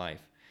in your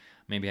life.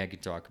 Maybe I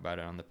could talk about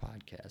it on the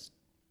podcast.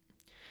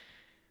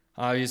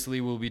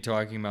 Obviously, we'll be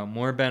talking about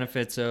more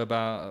benefits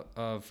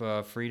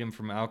of freedom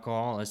from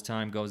alcohol as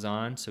time goes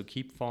on. So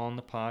keep following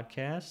the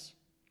podcast,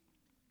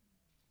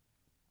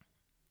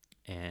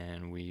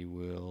 and we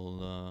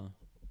will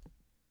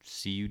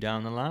see you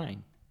down the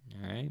line.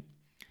 All right.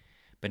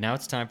 But now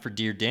it's time for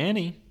Dear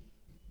Danny.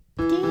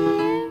 Dear Danny.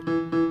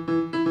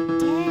 Dear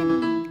Danny.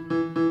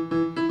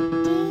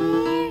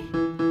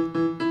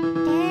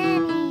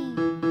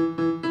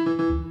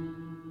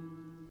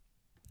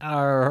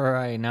 All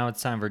right, now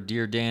it's time for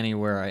Dear Danny,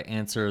 where I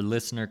answer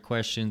listener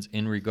questions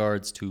in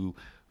regards to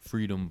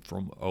freedom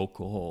from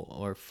alcohol,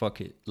 or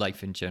fuck it,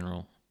 life in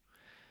general.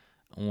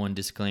 One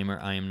disclaimer,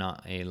 I am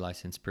not a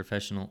licensed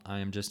professional. I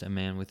am just a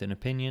man with an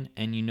opinion,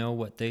 and you know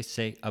what they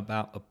say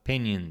about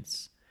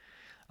opinions.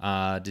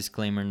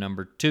 Disclaimer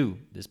number 2,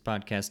 this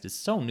podcast is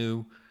so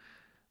new.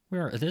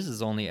 This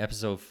is only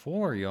episode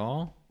 4,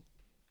 y'all.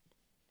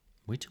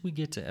 Wait till we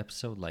get to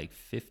episode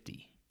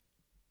 50.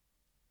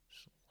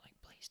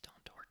 Please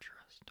don't torture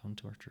us. Don't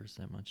torture us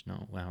that much.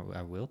 No,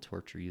 I will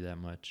torture you that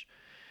much.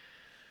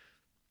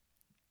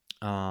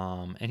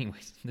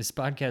 Anyways, this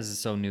podcast is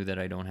so new that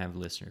I don't have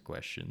listener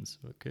questions,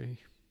 okay?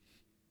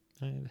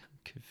 I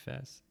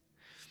confess.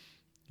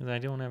 Because I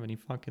don't have any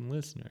fucking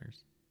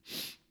listeners.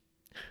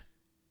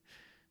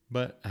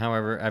 But,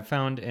 however, I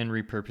found and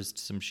repurposed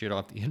some shit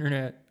off the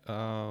internet.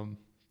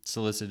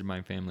 Solicited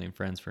my family and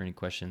friends for any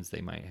questions they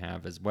might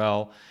have as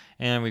well.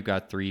 And we've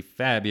got 3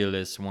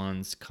 fabulous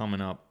ones coming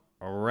up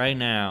right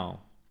now.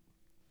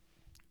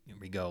 Here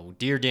we go.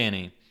 Dear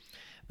Danny,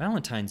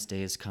 Valentine's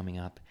Day is coming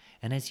up.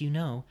 And as you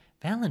know,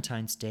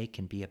 Valentine's Day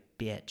can be a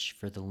bitch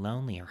for the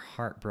lonely or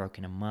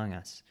heartbroken among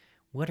us.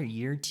 What are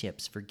your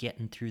tips for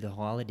getting through the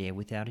holiday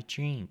without a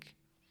drink?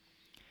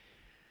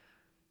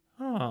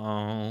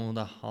 Oh,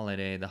 the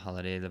holiday,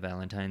 the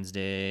Valentine's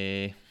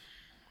Day.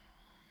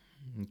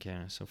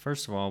 Okay, so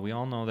first of all, we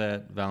all know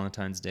that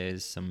Valentine's Day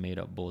is some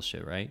made-up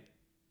bullshit, right?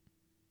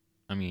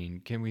 I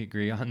mean, can we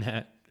agree on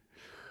that?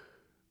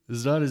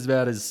 It's not as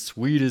bad as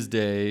Sweetest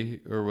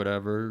Day or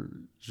whatever.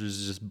 It's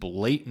just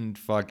blatant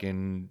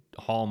fucking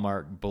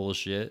Hallmark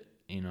bullshit,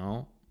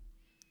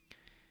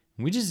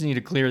 We just need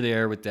to clear the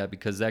air with that,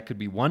 because that could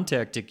be one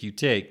tactic you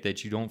take,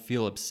 that you don't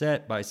feel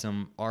upset by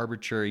some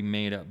arbitrary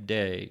made-up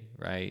day,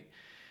 right?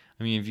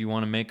 I mean, if you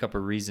want to make up a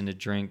reason to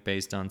drink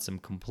based on some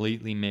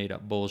completely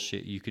made-up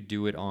bullshit, you could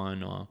do it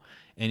on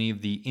any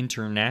of the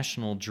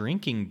international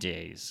drinking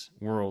days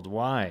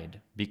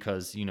worldwide,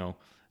 because,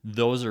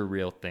 those are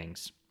real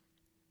things.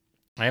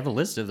 I have a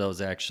list of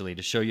those, actually,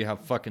 to show you how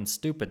fucking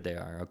stupid they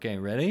are. Okay,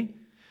 ready?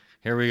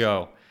 Here we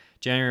go.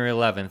 January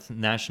 11th,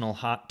 National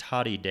Hot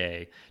Toddy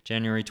Day.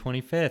 January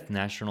 25th,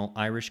 National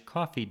Irish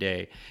Coffee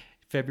Day.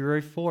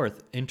 February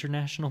 4th,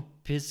 International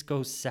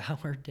Pisco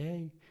Sour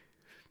Day.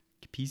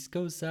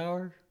 Pisco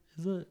Sour?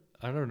 Is it?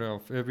 I don't know.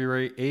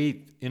 February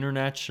 8th,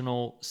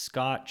 International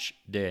Scotch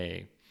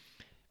Day.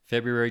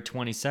 February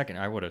 22nd,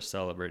 I would have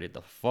celebrated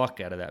the fuck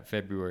out of that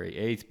February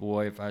 8th,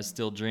 boy, if I was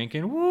still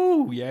drinking.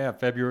 Woo! Yeah,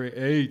 February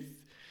 8th.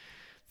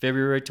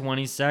 February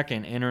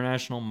 22nd,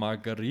 International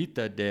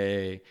Margarita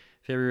Day.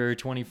 February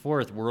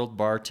 24th, World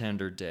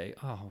Bartender Day.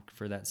 Oh,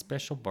 for that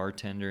special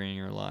bartender in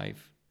your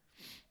life.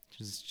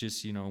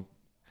 Just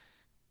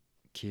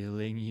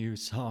killing you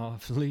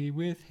softly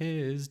with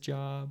his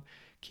job.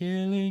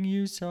 Killing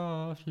you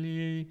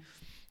softly.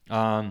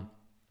 March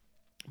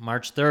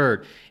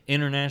 3rd,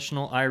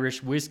 International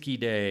Irish Whiskey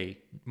Day.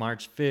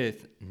 March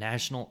 5th,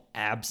 National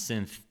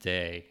Absinthe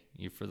Day.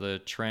 You for the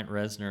Trent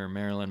Reznor,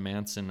 Marilyn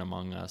Manson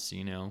among us,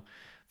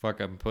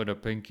 Fucking put a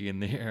pinky in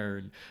the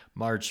air.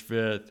 March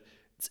 5th,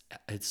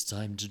 it's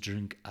time to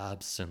drink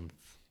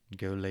absinthe.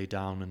 Go lay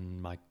down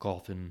in my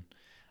coffin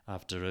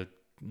after a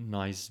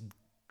nice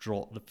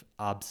draught of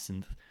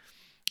absinthe.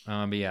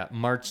 But yeah,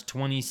 March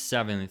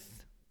 27th.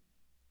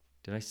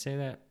 Did I say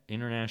that?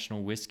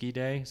 International Whiskey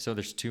Day. So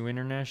there's 2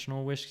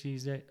 International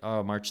Whiskeys Day.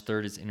 Oh, March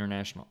 3rd is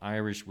International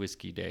Irish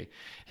Whiskey Day.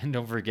 And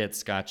don't forget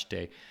Scotch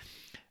Day.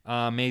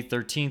 May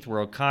 13th,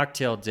 World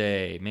Cocktail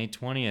Day. May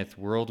 20th,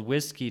 World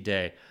Whiskey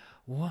Day.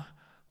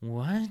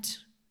 What?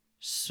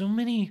 So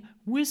many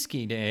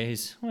whiskey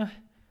days.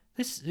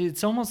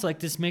 It's almost like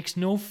this makes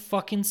no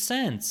fucking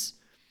sense.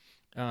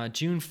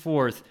 June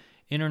 4th,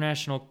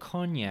 International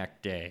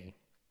Cognac Day.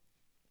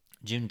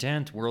 June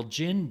 10th, World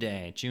Gin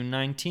Day. June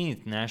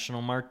 19th,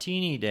 National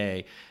Martini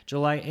Day.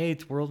 July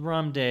 8th, World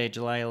Rum Day.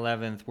 July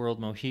 11th, World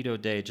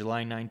Mojito Day.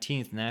 July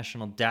 19th,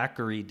 National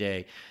Daiquiri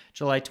Day.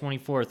 July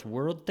 24th,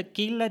 World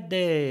Tequila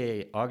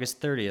Day.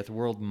 August 30th,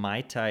 World Mai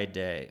Tai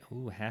Day.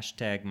 Ooh,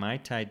 hashtag Mai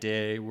Tai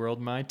Day,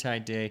 World Mai Tai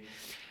Day.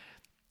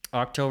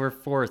 October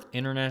 4th,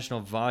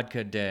 International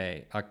Vodka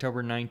Day.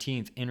 October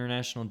 19th,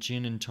 International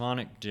Gin and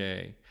Tonic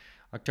Day.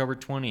 October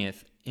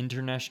 20th,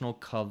 International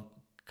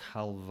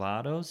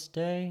Calvados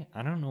Day?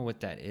 I don't know what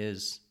that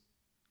is.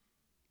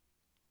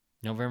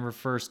 November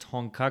 1st,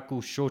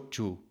 Honkaku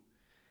Shochu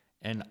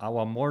and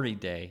Awamori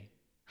Day.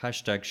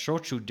 Hashtag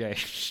Shochu Day.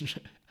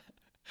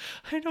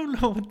 I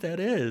don't know what that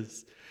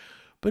is,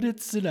 but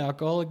it's an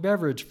alcoholic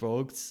beverage,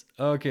 folks.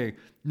 Okay,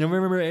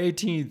 November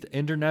 18th,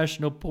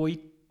 International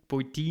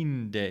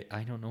Poitin Day.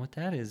 I don't know what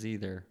that is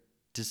either.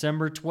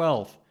 December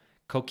 12th,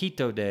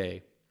 Coquito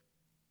Day.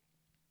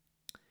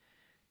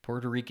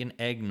 Puerto Rican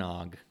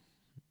eggnog,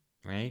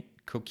 right?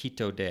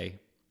 Coquito Day.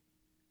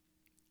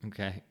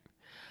 Okay.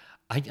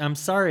 I'm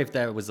sorry if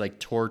that was like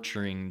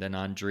torturing the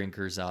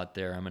non-drinkers out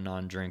there. I'm a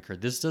non-drinker.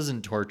 This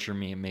doesn't torture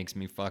me. It makes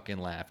me fucking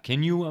laugh.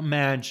 Can you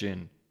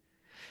imagine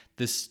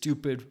the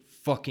stupid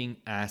fucking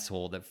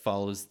asshole that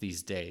follows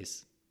these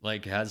days?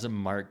 Like has them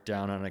marked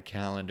down on a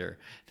calendar.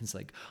 And it's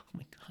like, oh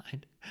my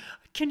God,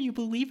 can you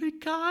believe it,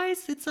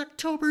 guys? It's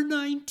October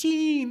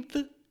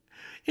 19th.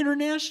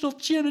 International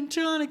Gin and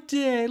Tonic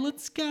Day.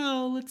 Let's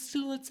go. Let's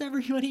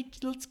everybody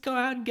let's go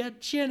out and get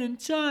gin and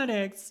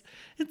tonics.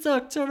 It's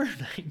October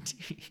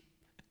 19th.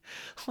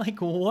 Like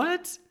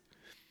what?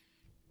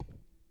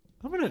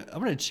 I'm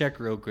gonna check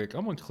real quick.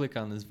 I'm gonna click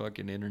on this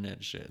fucking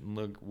internet shit and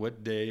look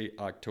what day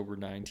October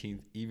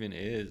 19th even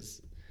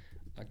is.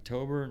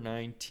 October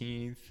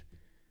 19th,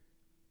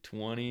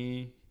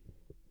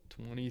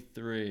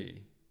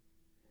 2023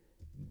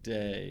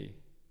 day.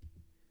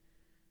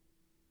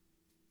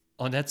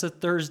 Oh, that's a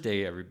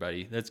Thursday,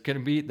 everybody. That's going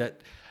to be that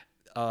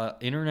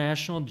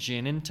International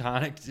Gin and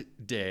Tonic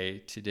Day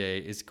today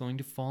is going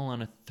to fall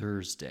on a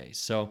Thursday.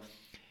 So,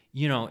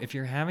 you know, if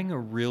you're having a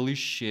really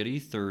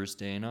shitty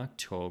Thursday in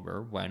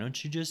October, why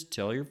don't you just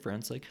tell your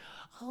friends, like,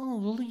 oh,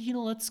 well, you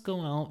know, let's go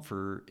out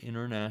for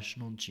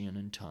International Gin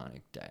and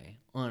Tonic Day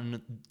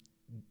on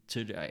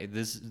today,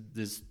 this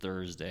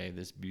Thursday,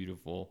 this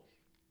beautiful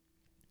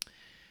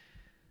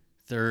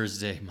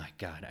Thursday. My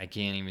God, I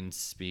can't even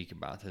speak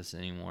about this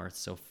anymore. It's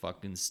so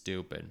fucking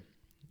stupid.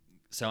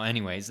 So,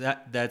 anyways,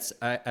 that's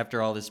after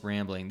all this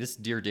rambling. This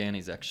Dear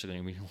Danny's actually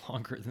going to be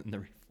longer than the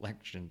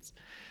reflections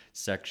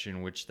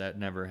section, which that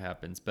never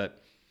happens.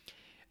 But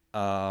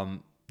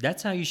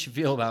that's how you should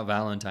feel about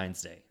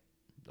Valentine's Day.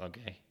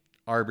 Okay,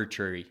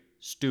 arbitrary,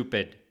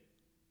 stupid,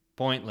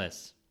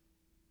 pointless.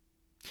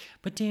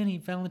 But Danny,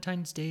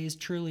 Valentine's Day is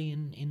truly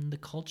in the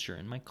culture,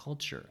 in my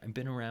culture. I've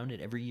been around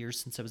it every year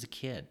since I was a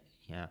kid.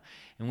 Yeah.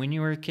 And when you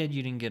were a kid,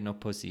 you didn't get no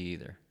pussy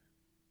either.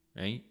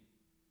 Right?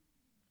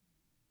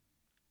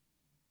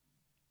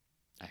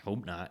 I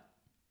hope not.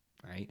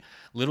 Right?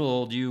 Little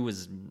old you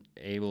was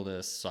able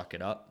to suck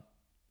it up,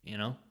 you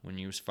know, when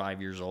you was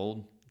 5 years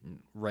old,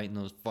 writing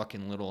those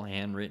fucking little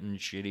handwritten,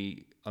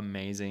 shitty,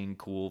 amazing,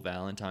 cool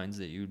Valentines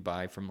that you'd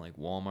buy from like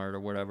Walmart or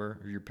whatever,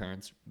 or your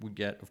parents would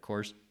get, of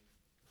course.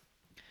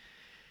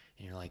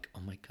 And you're like,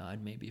 oh my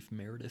God, maybe if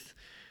Meredith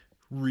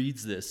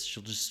reads this,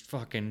 she'll just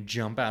fucking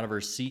jump out of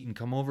her seat and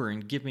come over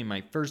and give me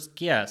my first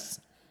kiss.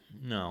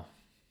 No,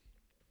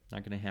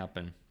 not gonna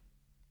happen.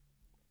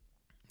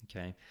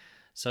 Okay,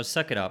 so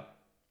suck it up.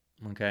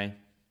 Okay,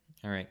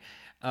 all right.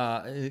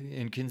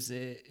 And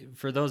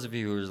for those of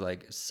you who are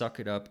like, suck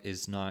it up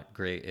is not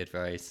great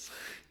advice.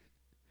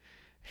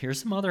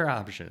 Here's some other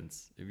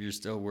options if you're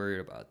still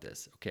worried about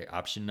this. Okay,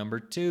 option number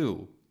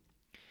 2.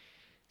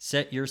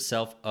 Set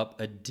yourself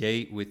up a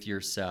date with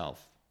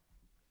yourself.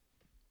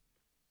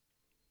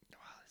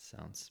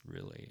 Sounds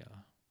really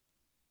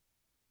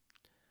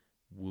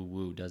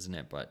woo-woo, doesn't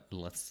it? But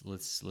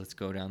let's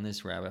go down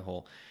this rabbit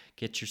hole.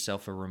 Get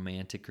yourself a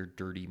romantic or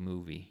dirty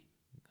movie,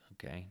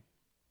 okay?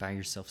 Buy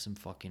yourself some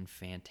fucking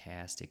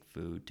fantastic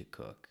food to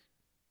cook,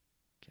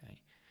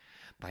 okay?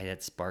 Buy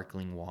that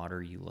sparkling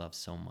water you love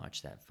so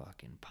much, that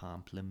fucking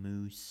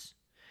pamplemousse.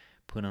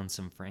 Put on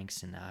some Frank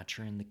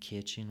Sinatra in the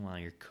kitchen while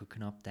you're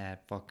cooking up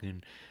that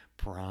fucking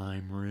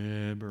prime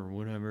rib or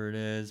whatever it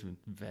is with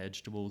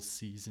vegetables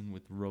seasoned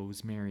with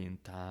rosemary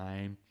and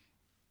thyme.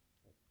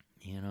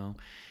 You know,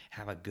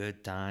 have a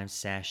good time,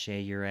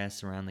 sashay your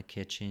ass around the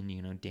kitchen,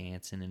 you know,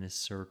 dancing in a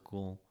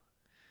circle.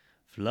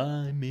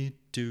 Fly me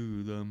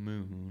to the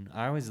moon.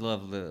 I always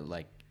love the,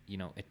 like, you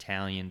know,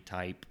 Italian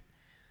type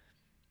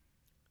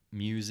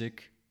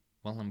music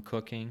while I'm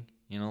cooking.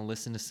 You know,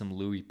 listen to some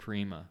Louis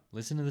Prima.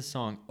 Listen to the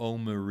song Oh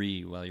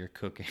Marie while you're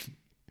cooking.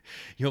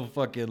 You'll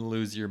fucking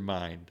lose your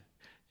mind.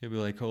 You'll be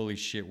like, holy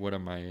shit, what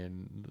am I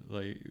in?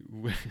 Like,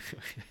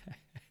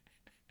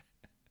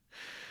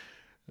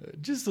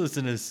 just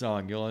listen to the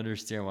song. You'll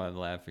understand why I'm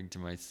laughing to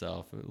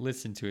myself.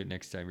 Listen to it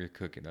next time you're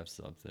cooking up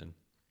something.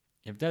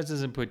 If that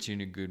doesn't put you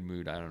in a good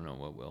mood, I don't know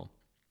what will.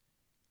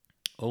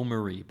 Oh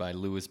Marie by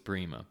Louis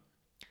Prima.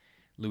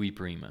 Louis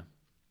Prima.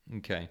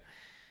 Okay.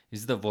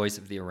 He's the voice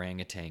of the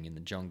orangutan in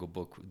the Jungle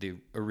Book, the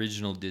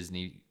original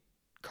Disney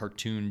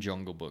cartoon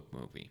Jungle Book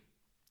movie.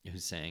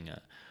 Who's saying,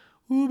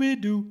 "Ooby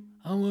doo,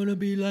 I wanna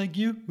be like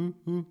you,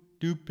 doopy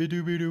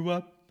dooby doo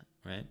up,"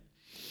 right?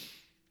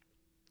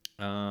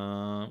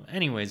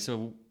 Anyway,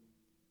 so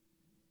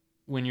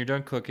when you're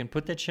done cooking,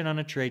 put that shit on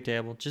a tray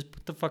table. Just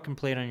put the fucking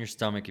plate on your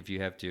stomach if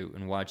you have to,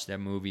 and watch that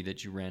movie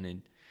that you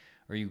rented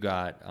or you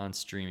got on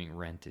streaming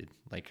rented,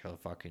 like a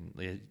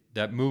fucking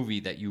that movie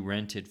that you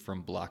rented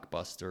from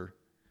Blockbuster.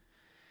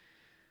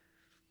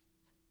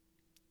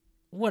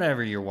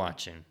 Whatever you're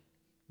watching.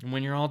 And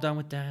when you're all done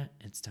with that,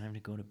 it's time to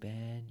go to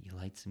bed. You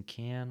light some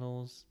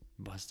candles,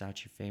 bust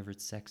out your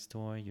favorite sex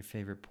toy, your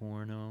favorite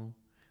porno,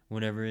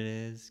 whatever it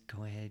is.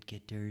 Go ahead,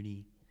 get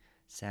dirty,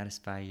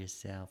 satisfy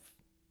yourself.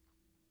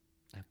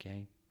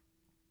 Okay?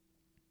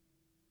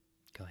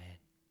 Go ahead.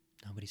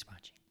 Nobody's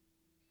watching.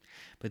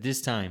 But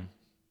this time,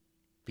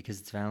 because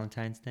it's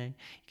Valentine's Day,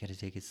 you gotta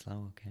take it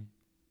slow, okay?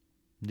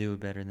 Do it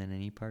better than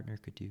any partner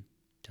could do.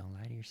 Don't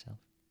lie to yourself.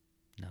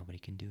 Nobody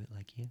can do it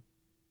like you.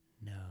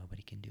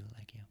 Nobody can do it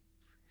like you.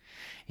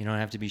 You don't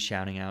have to be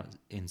shouting out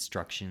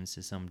instructions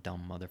to some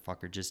dumb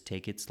motherfucker. Just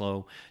take it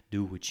slow.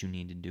 Do what you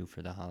need to do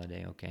for the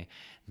holiday, okay?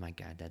 My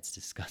God, that's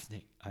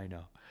disgusting. I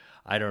know.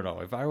 I don't know.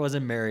 If I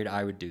wasn't married,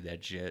 I would do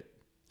that shit.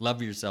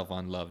 Love yourself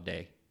on Love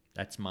Day.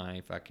 That's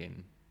my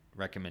fucking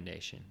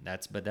recommendation.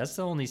 But that's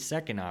the only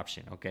second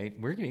option, okay?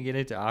 We're going to get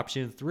into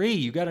option 3.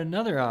 You got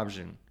another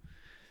option.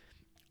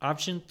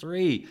 Option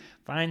 3,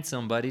 find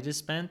somebody to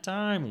spend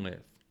time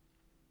with.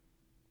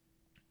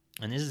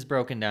 And this is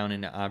broken down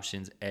into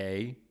options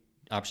A,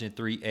 option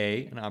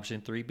 3A, and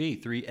option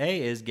 3B.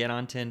 3A is get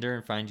on Tinder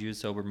and find you a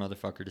sober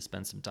motherfucker to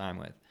spend some time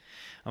with.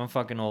 I'm a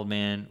fucking old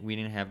man. We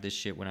didn't have this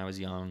shit when I was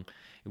young.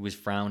 It was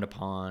frowned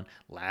upon,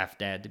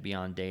 laughed at to be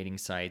on dating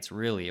sites.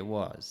 Really, it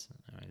was.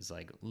 It was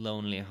like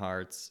Lonely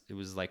Hearts. It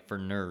was like for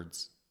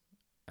nerds.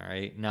 All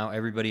right? Now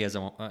everybody is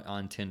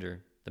on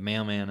Tinder. The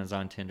mailman is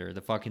on Tinder.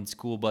 The fucking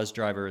school bus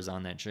driver is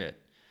on that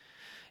shit.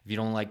 If you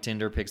don't like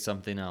Tinder, pick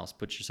something else.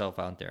 Put yourself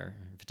out there.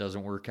 If it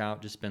doesn't work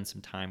out, just spend some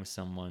time with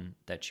someone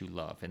that you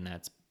love. And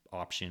that's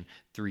option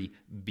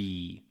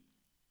 3B.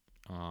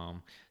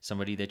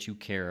 Somebody that you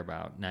care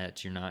about,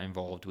 that you're not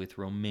involved with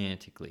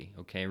romantically.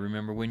 Okay,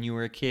 remember when you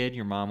were a kid,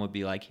 your mom would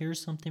be like, here's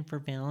something for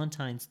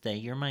Valentine's Day.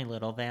 You're my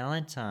little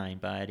Valentine,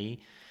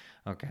 buddy.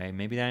 Okay,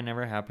 maybe that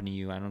never happened to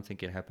you. I don't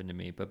think it happened to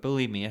me. But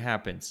believe me, it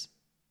happens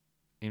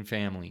in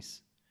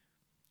families.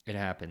 It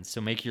happens.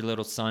 So make your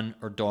little son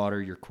or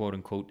daughter your quote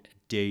unquote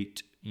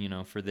date,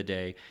 for the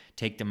day.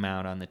 Take them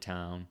out on the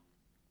town.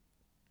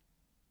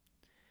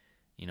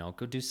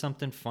 Go do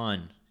something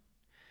fun.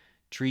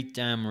 Treat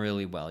them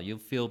really well. You'll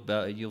feel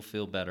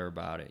better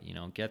about it.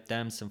 Get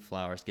them some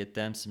flowers. Get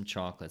them some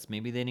chocolates.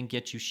 Maybe they didn't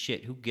get you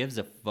shit. Who gives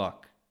a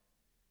fuck?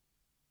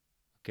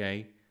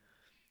 Okay?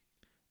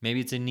 Maybe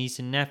it's a niece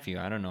and nephew.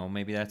 I don't know.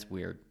 Maybe that's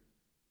weird.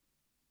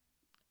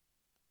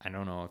 I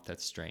don't know if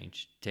that's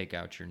strange. Take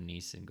out your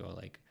niece and go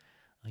like,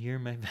 oh, you're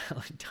my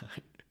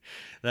Valentine.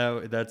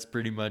 That's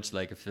pretty much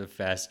like a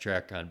fast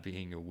track on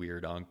being a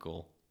weird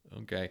uncle.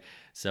 Okay?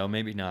 So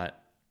maybe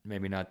not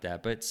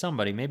that. But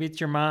somebody, maybe it's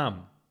your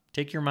mom.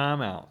 Take your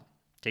mom out.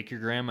 Take your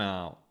grandma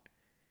out.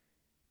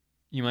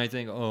 You might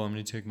think, oh, I'm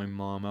going to take my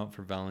mom out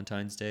for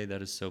Valentine's Day.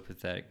 That is so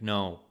pathetic.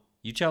 No.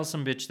 You tell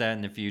some bitch that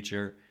in the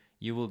future,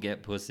 you will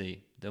get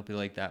pussy. They'll be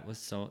like, that is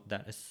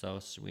so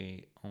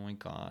sweet. Oh my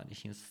God,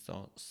 he's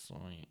so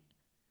sweet.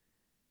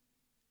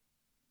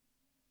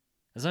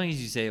 As long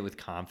as you say it with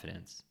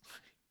confidence.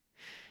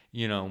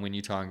 When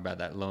you talk about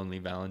that lonely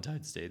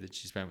Valentine's Day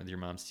that you spent with your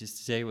mom,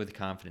 just say it with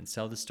confidence.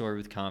 Tell the story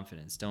with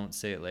confidence. Don't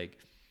say it like,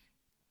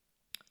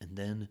 and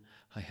then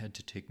I had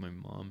to take my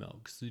mom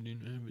out because I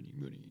didn't have any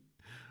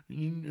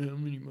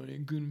money.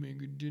 I couldn't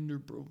make a Tinder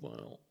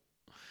profile.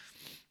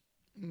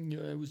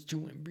 Yeah, I was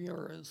too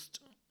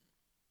embarrassed.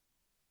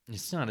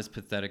 It's not as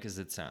pathetic as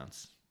it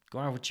sounds. Go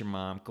out with your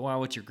mom. Go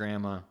out with your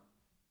grandma.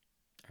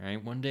 All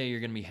right? One day you're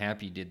going to be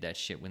happy you did that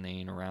shit when they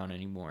ain't around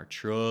anymore.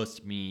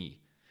 Trust me.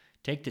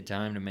 Take the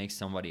time to make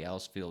somebody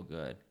else feel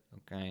good.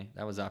 Okay?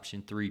 That was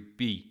option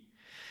 3B.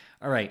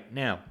 All right.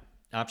 Now,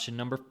 option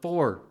number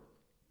 4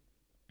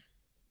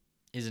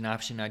 is an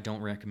option I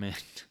don't recommend.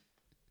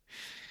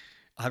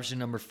 Option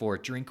number 4,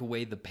 drink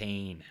away the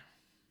pain.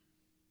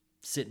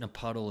 Sit in a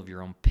puddle of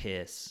your own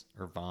piss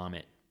or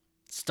vomit.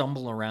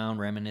 Stumble around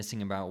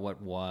reminiscing about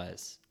what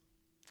was.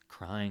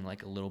 Crying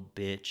like a little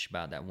bitch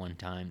about that one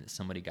time that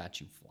somebody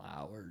got you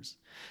flowers.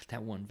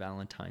 That one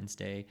Valentine's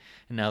Day.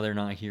 And now they're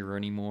not here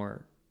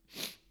anymore.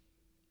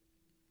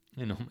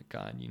 And oh my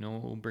God,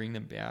 what will bring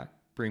them back?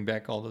 Bring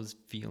back all those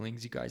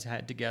feelings you guys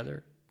had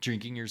together.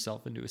 Drinking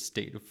yourself into a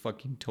state of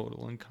fucking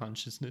total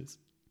unconsciousness.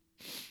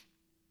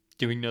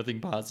 Doing nothing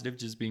positive,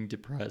 just being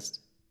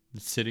depressed.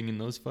 Sitting in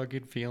those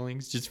fucking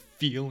feelings, just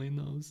feeling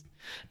those.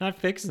 Not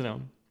fixing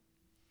them.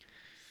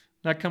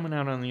 Not coming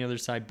out on the other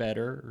side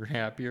better or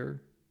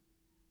happier.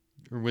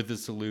 Or with a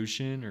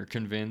solution or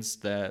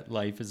convinced that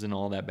life isn't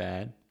all that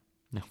bad.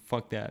 No,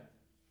 fuck that.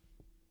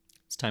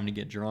 It's time to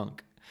get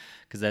drunk.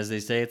 Because as they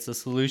say, it's the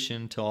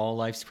solution to all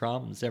life's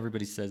problems.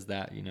 Everybody says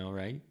that,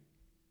 right?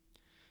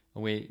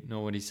 Oh, wait,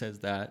 nobody says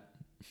that.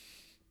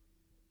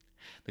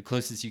 The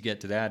closest you get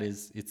to that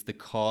is it's the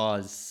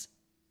cause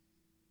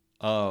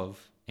of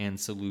and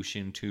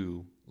solution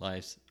to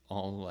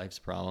all life's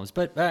problems.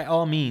 But by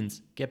all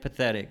means, get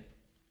pathetic.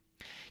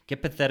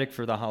 Get pathetic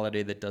for the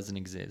holiday that doesn't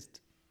exist.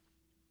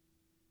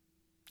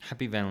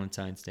 Happy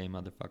Valentine's Day,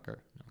 motherfucker.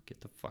 No, get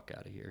the fuck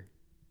out of here.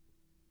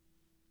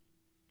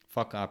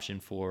 Fuck option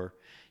 4.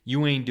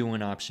 You ain't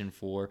doing option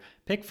 4.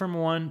 Pick from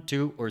 1,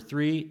 2, or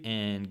 3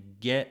 and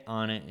get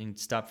on it and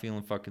stop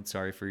feeling fucking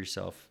sorry for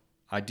yourself.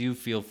 I do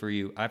feel for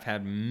you. I've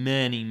had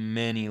many,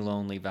 many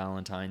lonely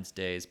Valentine's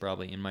days,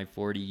 probably in my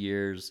 40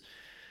 years.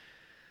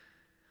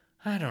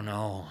 I don't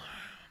know.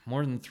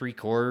 More than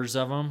 3/4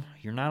 of them.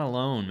 You're not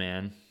alone,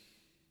 man.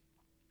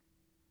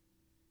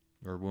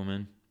 Or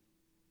woman.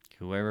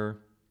 Whoever.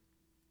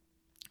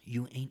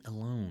 You ain't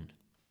alone.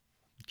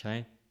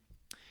 Okay?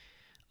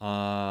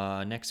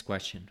 Next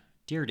question.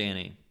 Dear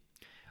Danny,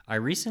 I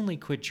recently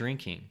quit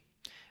drinking.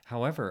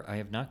 However, I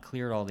have not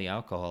cleared all the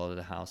alcohol out of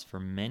the house for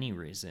many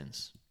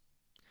reasons.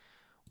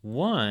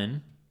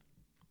 One,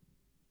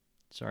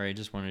 sorry, I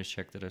just wanted to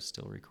check that I was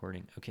still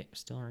recording. Okay,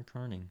 still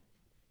recording.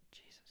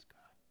 Jesus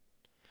God.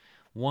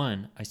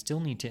 1, I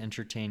still need to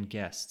entertain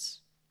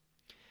guests.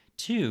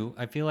 2,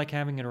 I feel like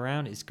having it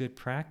around is good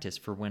practice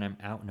for when I'm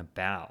out and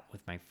about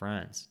with my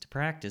friends. To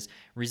practice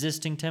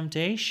resisting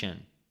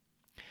temptation.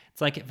 It's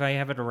like if I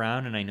have it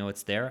around and I know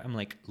it's there, I'm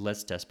like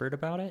less desperate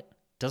about it.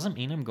 Doesn't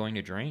mean I'm going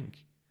to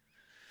drink.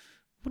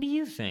 What do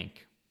you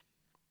think?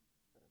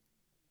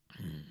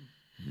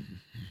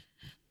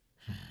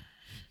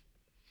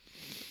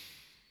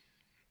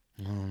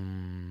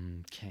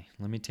 Okay,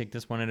 let me take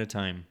this one at a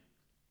time.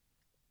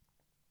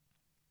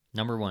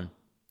 Number 1,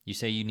 you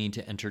say you need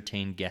to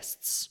entertain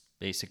guests,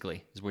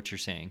 basically, is what you're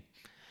saying.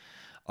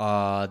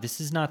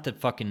 This is not the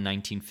fucking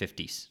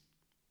 1950s.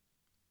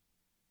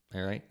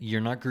 All right?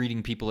 You're not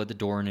greeting people at the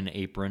door in an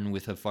apron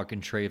with a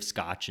fucking tray of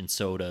scotch and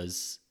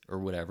sodas or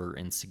whatever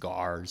and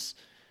cigars.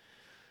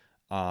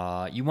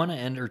 You want to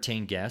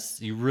entertain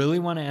guests. You really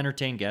want to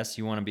entertain guests.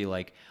 You want to be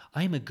like,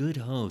 I'm a good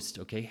host,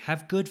 okay?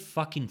 Have good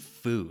fucking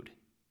food.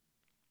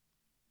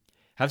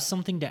 Have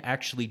something to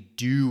actually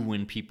do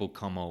when people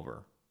come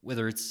over.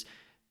 Whether it's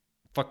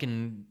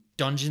fucking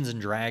Dungeons and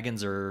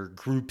Dragons or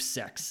group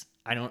sex.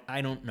 I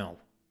don't know.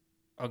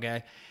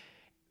 Okay?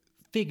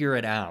 Figure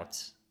it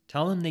out.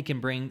 Tell them they can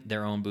bring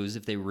their own booze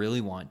if they really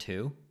want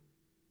to.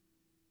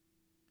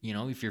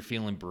 If you're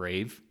feeling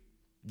brave,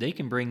 they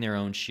can bring their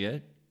own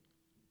shit.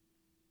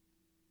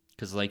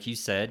 Because like you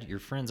said, your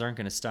friends aren't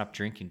going to stop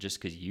drinking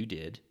just because you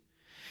did.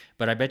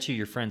 But I bet you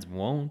your friends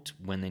won't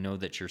when they know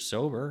that you're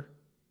sober.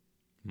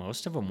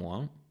 Most of them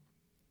won't.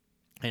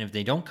 And if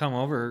they don't come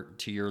over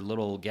to your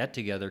little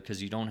get-together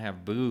because you don't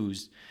have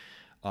booze,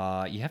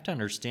 you have to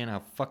understand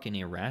how fucking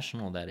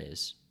irrational that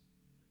is.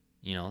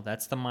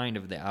 That's the mind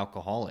of the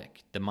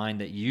alcoholic. The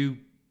mind that you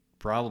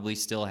probably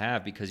still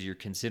have because you're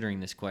considering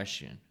this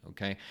question,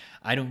 okay?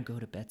 I don't go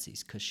to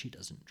Betsy's because she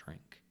doesn't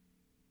drink.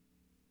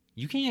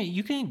 You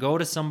can't go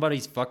to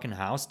somebody's fucking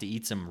house to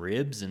eat some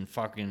ribs and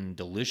fucking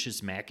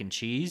delicious mac and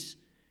cheese.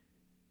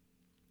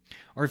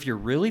 Or if you're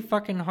really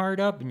fucking hard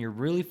up and you're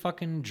really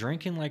fucking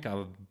drinking like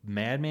a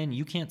madman,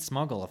 you can't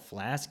smuggle a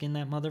flask in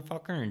that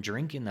motherfucker and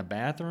drink in the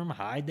bathroom,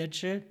 hide that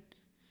shit.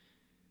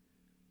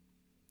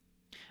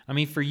 I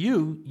mean, for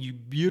you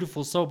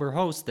beautiful sober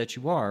host that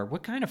you are,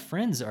 what kind of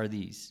friends are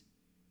these?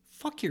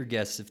 Fuck your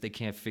guests if they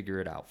can't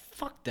figure it out.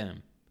 Fuck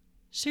them.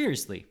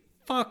 Seriously,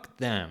 fuck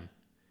them.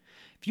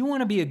 If you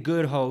want to be a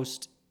good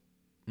host,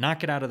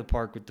 knock it out of the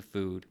park with the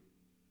food.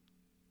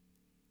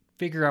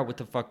 Figure out what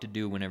the fuck to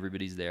do when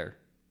everybody's there.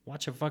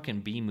 Watch a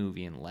fucking B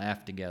movie and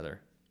laugh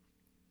together.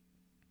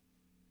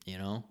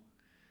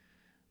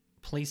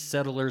 Play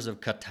Settlers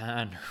of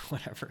Catan or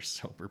whatever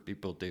sober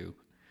people do.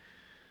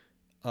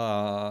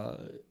 I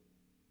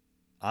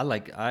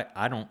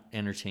don't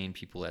entertain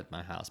people at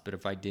my house, but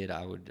if I did,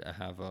 I would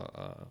have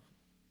a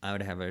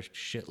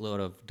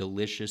shitload of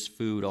delicious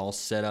food all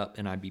set up,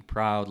 and I'd be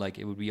proud. Like,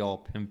 it would be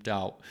all pimped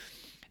out.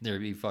 There'd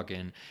be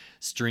fucking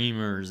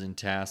streamers and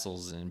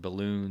tassels and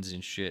balloons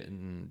and shit,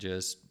 and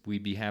just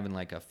we'd be having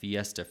like a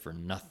fiesta for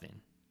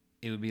nothing.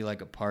 It would be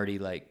like a party,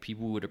 like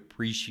people would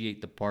appreciate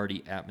the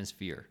party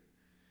atmosphere.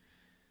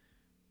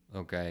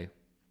 Okay.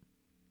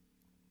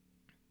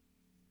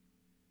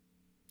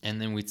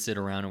 And then we'd sit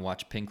around and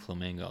watch pink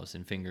flamingos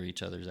and finger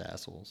each other's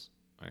assholes.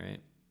 All right?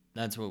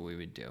 That's what we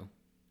would do.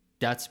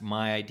 That's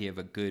my idea of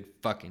a good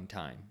fucking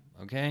time.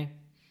 Okay?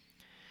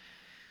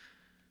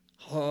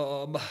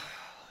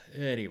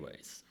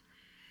 Anyways.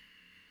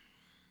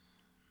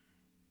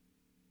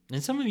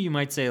 And some of you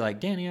might say, like,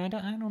 Danny, I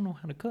don't know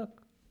how to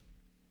cook.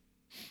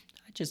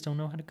 I just don't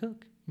know how to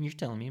cook. And you're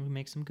telling me to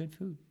make some good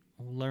food.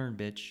 Well, learn,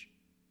 bitch.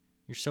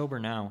 You're sober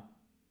now.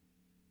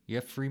 You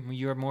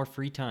have more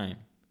free time.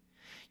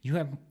 You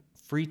have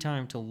free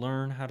time to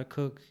learn how to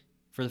cook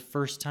for the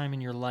first time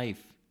in your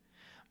life.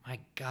 My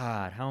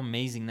God, how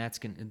amazing that's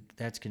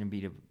gonna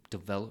be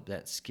develop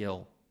that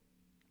skill.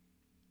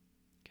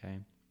 Okay.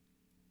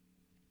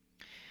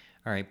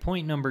 All right,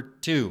 point number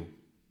 2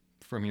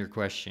 from your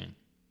question.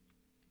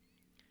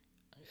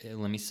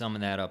 Let me sum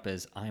that up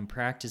as I'm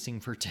practicing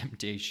for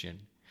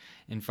temptation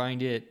and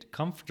find it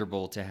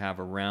comfortable to have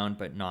around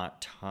but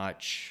not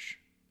touch.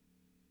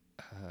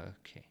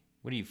 Okay.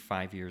 What are you,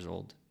 5 years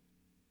old?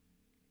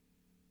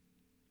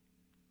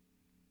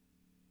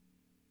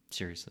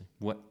 Seriously.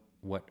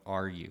 What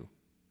are you?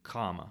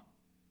 Comma.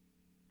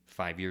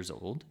 5 years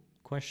old?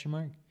 Question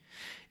mark.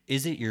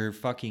 Is it your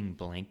fucking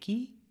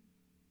blankie?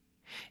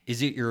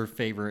 Is it your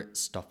favorite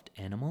stuffed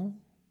animal?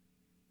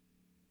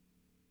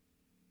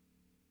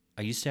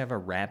 I used to have a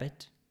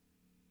rabbit.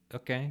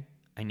 Okay.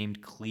 I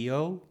named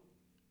Cleo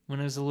when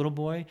I was a little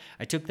boy.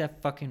 I took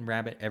that fucking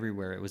rabbit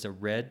everywhere. It was a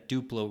red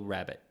Duplo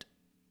rabbit.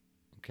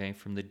 Okay,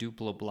 from the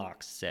Duplo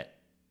Blocks set.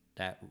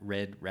 That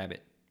red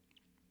rabbit.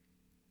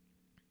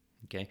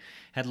 Okay,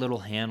 had little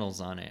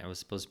handles on it. I was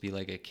supposed to be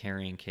like a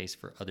carrying case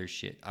for other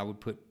shit. I would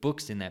put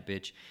books in that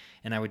bitch,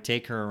 and I would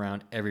take her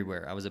around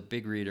everywhere. I was a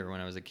big reader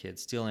when I was a kid.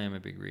 Still am a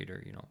big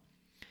reader, you know.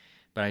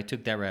 But I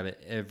took that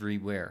rabbit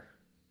everywhere.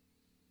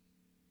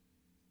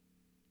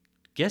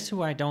 Guess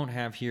who I don't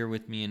have here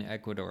with me in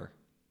Ecuador?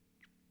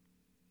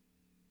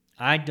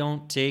 I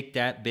don't take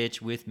that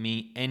bitch with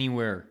me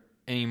anywhere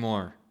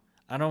anymore.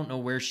 I don't know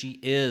where she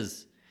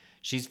is.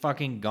 She's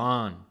fucking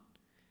gone.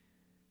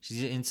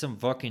 She's in some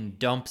fucking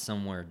dump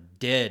somewhere,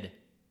 dead.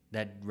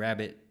 That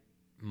rabbit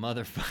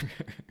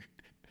motherfucker.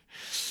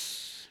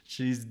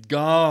 She's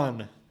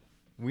gone.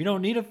 We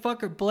don't need to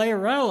fucking play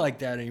around like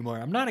that anymore.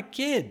 I'm not a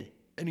kid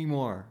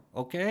anymore,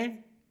 okay?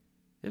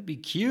 It'd be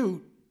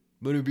cute,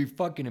 but it'd be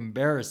fucking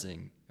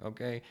embarrassing,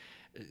 okay?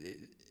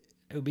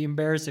 It would be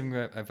embarrassing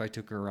if I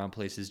took her around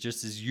places,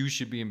 just as you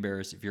should be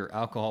embarrassed if you're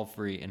alcohol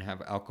free and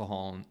have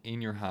alcohol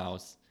in your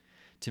house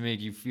to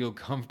make you feel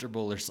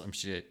comfortable or some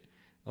shit.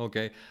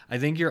 Okay? I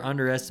think you're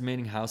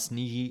underestimating how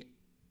sneaky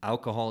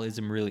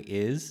alcoholism really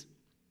is.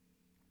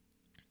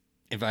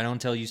 If I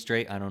don't tell you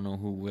straight, I don't know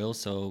who will,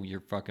 so you're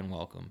fucking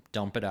welcome.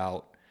 Dump it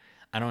out.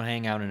 I don't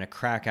hang out in a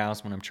crack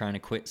house when I'm trying to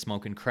quit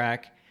smoking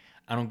crack.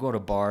 I don't go to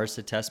bars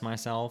to test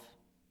myself.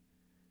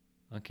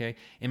 Okay?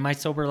 In my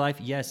sober life,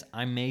 yes,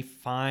 I may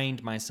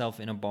find myself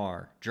in a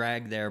bar,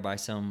 dragged there by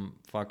some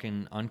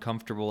fucking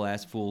uncomfortable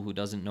ass fool who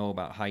doesn't know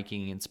about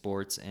hiking and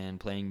sports and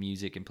playing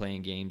music and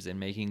playing games and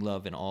making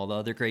love and all the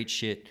other great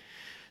shit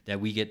that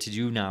we get to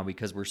do now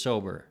because we're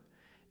sober.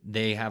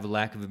 They have a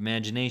lack of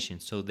imagination,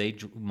 so they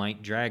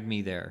might drag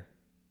me there.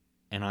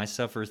 And I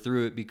suffer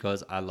through it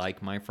because I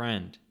like my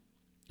friend.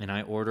 And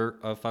I order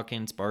a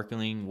fucking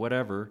sparkling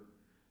whatever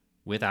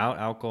without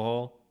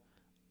alcohol.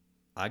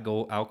 I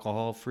go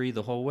alcohol free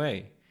the whole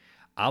way.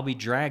 I'll be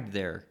dragged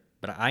there,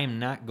 but I am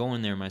not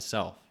going there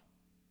myself.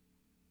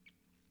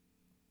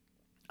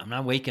 I'm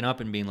not waking up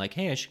and being like,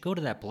 hey, I should go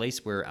to that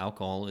place where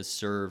alcohol is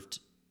served,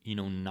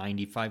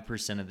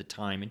 95% of the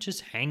time and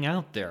just hang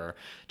out there.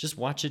 Just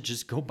watch it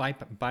just go by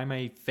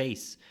my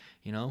face,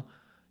 to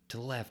the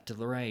left, to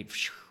the right,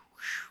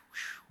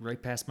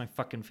 right past my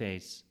fucking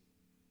face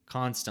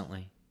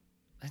constantly.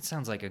 That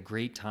sounds like a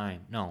great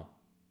time. No.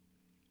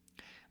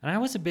 And I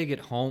was a big at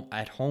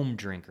home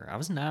drinker. I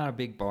was not a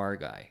big bar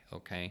guy,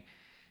 okay?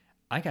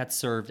 I got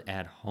served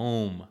at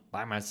home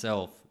by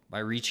myself by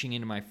reaching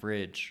into my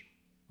fridge,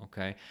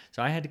 okay?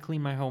 So I had to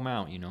clean my home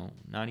out,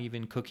 not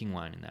even cooking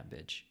wine in that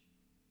bitch,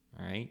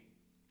 all right?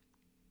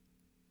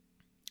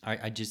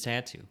 I just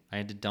had to. I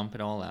had to dump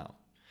it all out.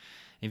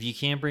 If you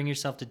can't bring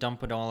yourself to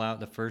dump it all out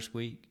the first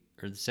week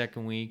or the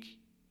second week,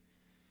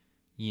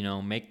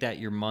 make that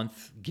your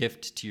month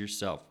gift to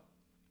yourself.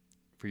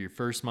 For your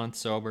first month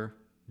sober,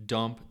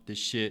 dump the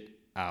shit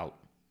out.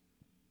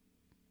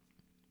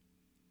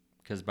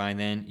 Because by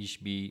then you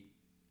should be,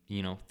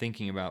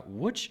 thinking about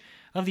which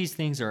of these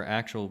things are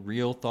actual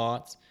real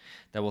thoughts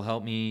that will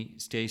help me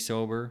stay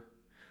sober,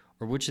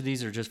 or which of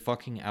these are just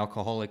fucking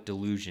alcoholic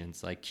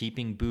delusions, like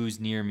keeping booze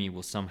near me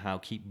will somehow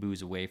keep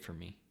booze away from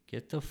me.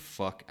 Get the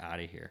fuck out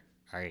of here.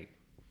 All right.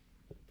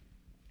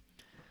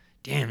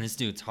 Damn, this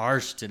dude's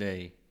harsh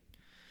today.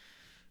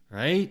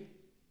 Right?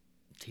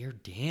 Dear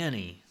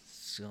Danny.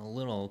 It's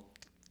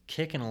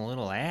kicking a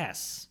little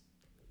ass.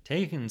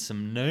 Taking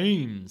some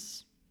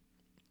names.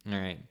 All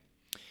right.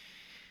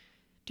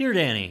 Dear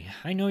Danny,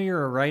 I know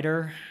you're a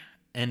writer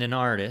and an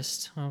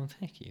artist. Oh,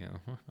 thank you.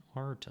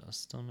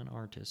 Artist. I'm an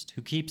artist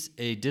who keeps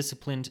a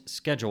disciplined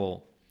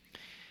schedule.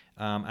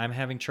 I'm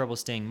having trouble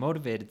staying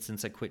motivated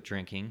since I quit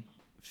drinking.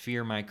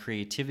 Fear my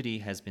creativity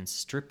has been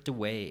stripped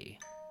away.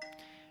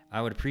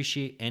 I would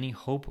appreciate any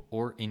hope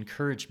or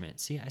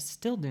encouragement. See, I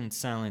still didn't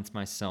silence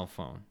my cell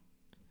phone.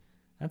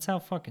 That's how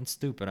fucking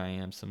stupid I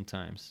am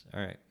sometimes.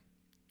 All right.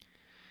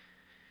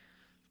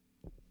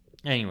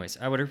 Anyways,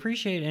 I would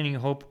appreciate any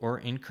hope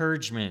or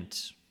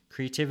encouragement.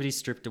 Creativity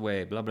stripped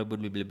away. Blah, blah, blah,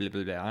 blah, blah,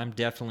 blah, blah. I'm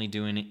definitely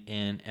doing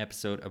an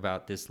episode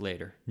about this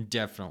later.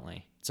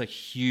 Definitely. It's a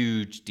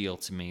huge deal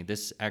to me.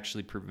 This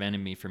actually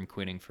prevented me from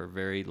quitting for a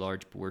very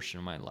large portion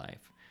of my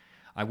life.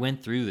 I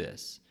went through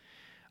this.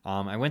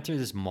 I went through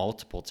this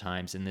multiple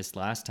times, and this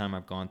last time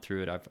I've gone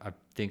through it, I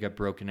think I've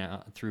broken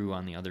out through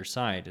on the other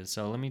side. And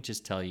so let me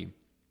just tell you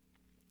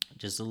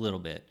just a little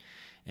bit,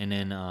 and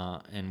then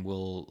and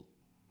we'll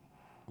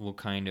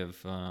kind of.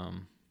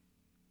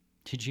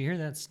 Did you hear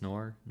that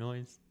snore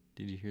noise?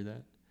 Did you hear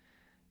that?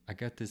 I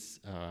got this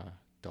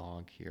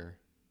dog here.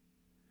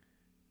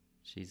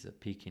 She's a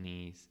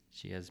Pekingese.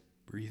 She has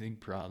breathing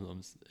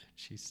problems.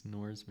 She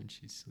snores when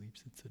she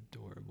sleeps. It's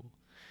adorable.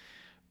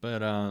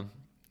 But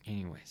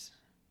anyways,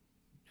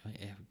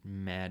 I have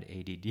mad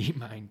ADD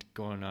mind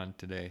going on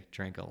today.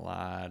 Drank a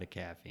lot of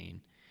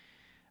caffeine.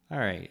 All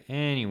right.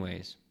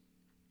 Anyways,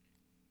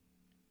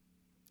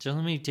 so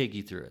let me take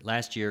you through it.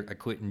 Last year, I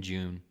quit in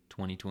June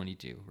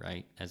 2022,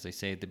 right? As I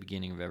say at the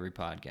beginning of every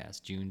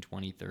podcast, June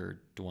 23rd,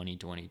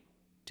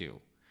 2022.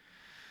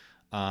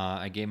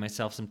 I gave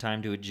myself some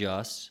time to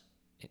adjust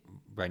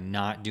by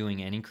not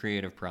doing any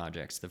creative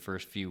projects the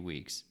first few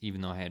weeks,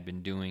 even though I had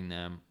been doing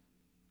them,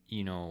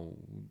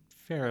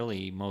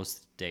 fairly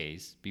most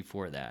days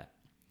before that.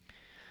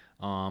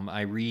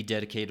 I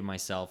rededicated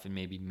myself in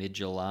maybe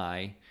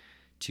mid-July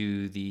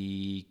to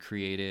the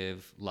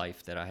creative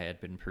life that I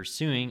had been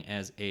pursuing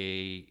as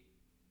a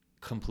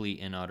complete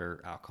and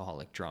utter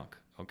alcoholic drunk,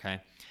 okay?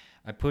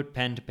 I put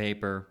pen to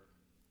paper,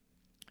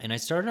 and I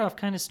started off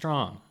kind of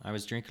strong. I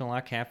was drinking a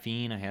lot of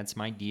caffeine. I had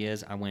some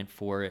ideas. I went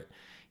for it.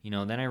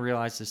 Then I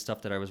realized the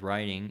stuff that I was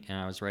writing, and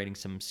I was writing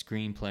some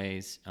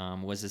screenplays,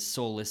 was as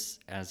soulless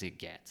as it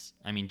gets.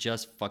 I mean,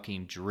 just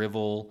fucking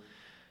drivel.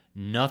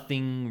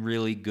 Nothing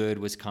really good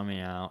was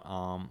coming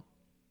out.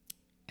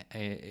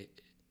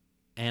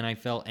 And I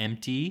felt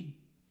empty.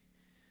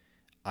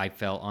 I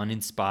felt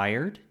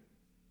uninspired.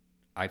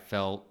 I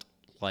felt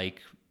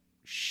like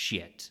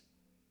shit.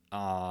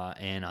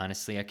 And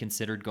honestly, I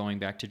considered going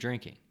back to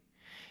drinking.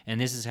 And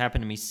this has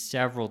happened to me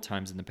several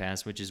times in the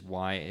past, which is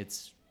why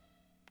it's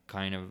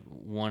kind of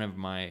one of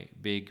my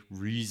big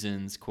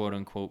reasons, quote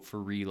unquote,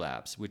 for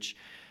relapse, which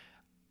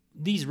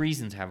these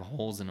reasons have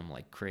holes in them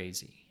like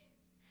crazy.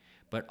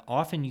 But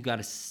often you got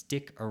to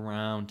stick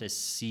around to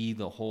see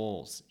the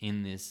holes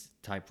in this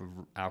type of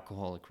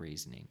alcoholic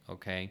reasoning,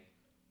 okay?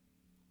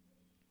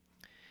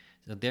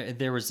 So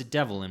there was a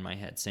devil in my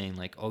head saying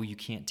like, oh, you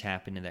can't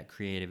tap into that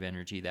creative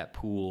energy, that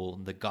pool,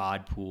 the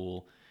God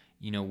pool,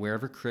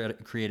 wherever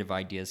creative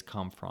ideas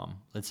come from.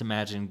 Let's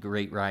imagine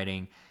great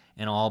writing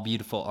and all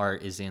beautiful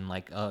art is in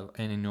like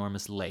an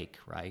enormous lake,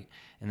 right?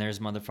 And there's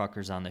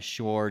motherfuckers on the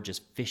shore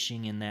just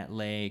fishing in that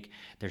lake.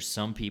 There's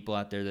some people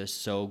out there that are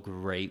so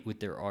great with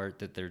their art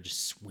that they're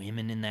just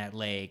swimming in that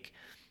lake.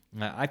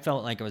 I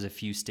felt like I was a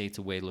few states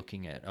away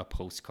looking at a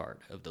postcard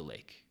of the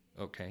lake,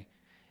 okay?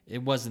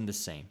 It wasn't the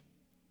same.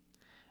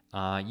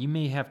 You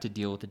may have to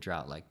deal with a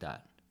drought like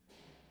that.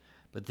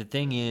 But the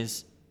thing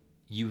is,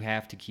 you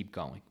have to keep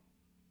going,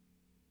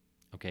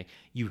 okay?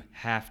 You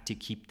have to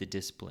keep the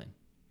discipline.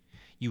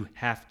 You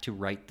have to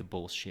write the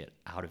bullshit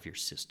out of your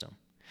system.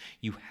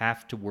 You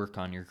have to work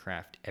on your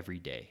craft every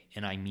day.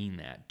 And I mean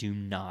that. Do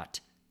not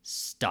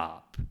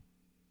stop.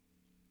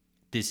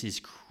 This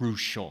is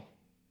crucial.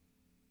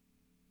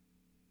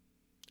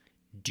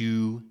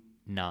 Do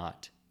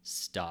not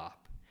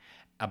stop.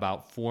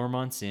 About 4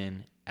 months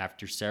in,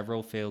 after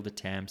several failed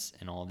attempts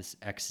and all this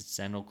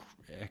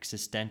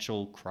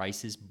existential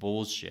crisis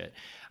bullshit,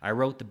 I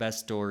wrote the best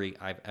story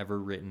I've ever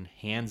written,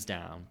 hands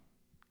down,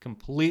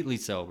 completely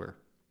sober.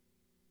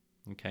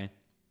 Okay.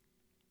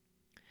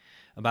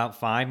 About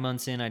 5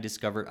 months in, I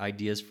discovered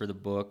ideas for the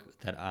book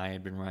that I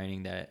had been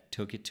writing that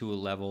took it to a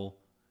level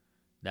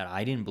that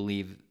I didn't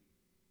believe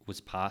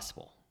was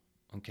possible.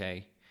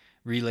 Okay.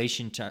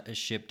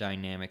 Relationship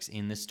dynamics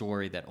in the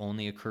story that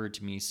only occurred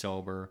to me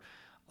sober.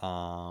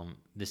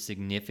 The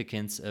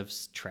significance of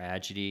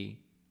tragedy.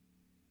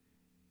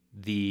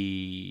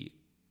 The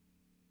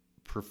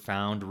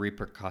profound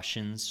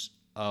repercussions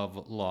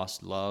of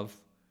lost love.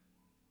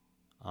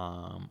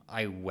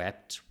 I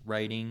wept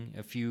writing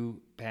a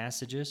few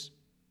passages,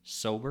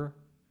 sober.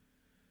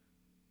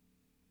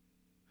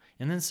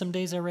 And then some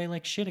days I write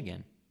like shit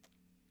again.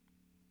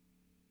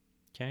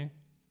 Okay?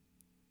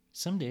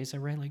 Some days I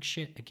write like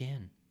shit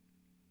again.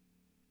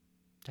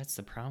 That's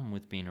the problem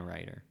with being a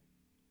writer.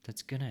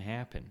 That's gonna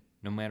happen,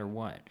 no matter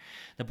what.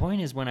 The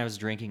point is, when I was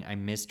drinking, I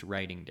missed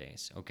writing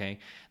days, okay?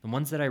 The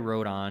ones that I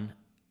wrote on,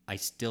 I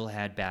still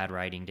had bad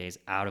writing days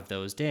out of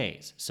those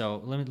days.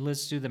 So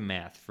let's do the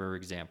math, for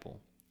example.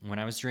 When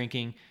I was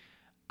drinking,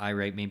 I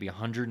write maybe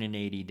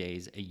 180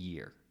 days a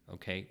year,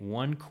 okay?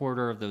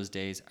 1/4 of those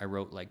days, I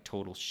wrote like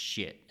total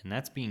shit, and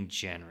that's being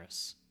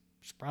generous.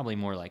 It's probably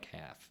more like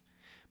half.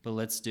 But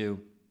let's do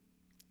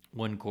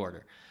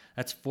 1/4.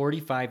 That's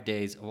 45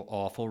 days of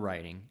awful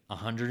writing,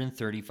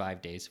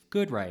 135 days of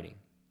good writing,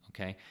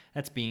 okay?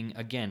 That's being,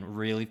 again,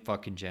 really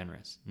fucking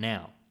generous.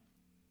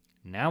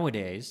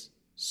 Nowadays,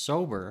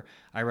 sober,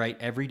 I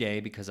write every day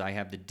because I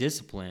have the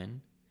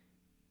discipline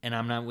and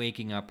I'm not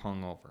waking up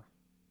hungover.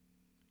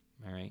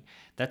 All right.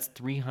 That's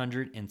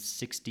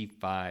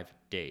 365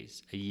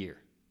 days a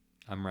year.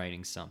 I'm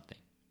writing something.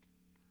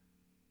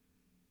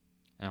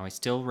 Now, I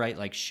still write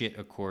like shit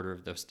 1/4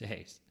 of those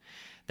days.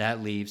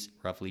 That leaves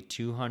roughly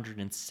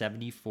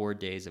 274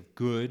 days of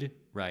good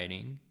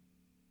writing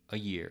a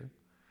year.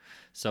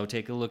 So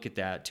take a look at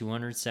that,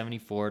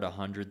 274 to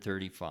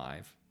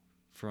 135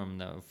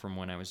 from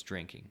when I was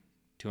drinking.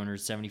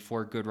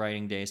 274 good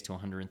writing days to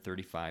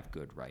 135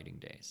 good writing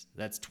days.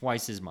 That's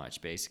twice as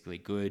much, basically,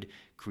 good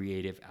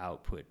creative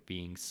output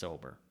being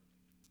sober.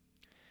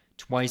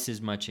 Twice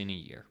as much in a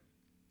year.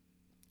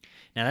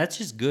 Now, that's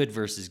just good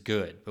versus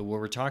good, but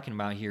what we're talking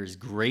about here is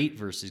great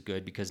versus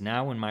good, because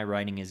now when my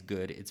writing is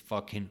good, it's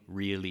fucking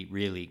really,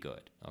 really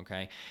good,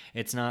 okay?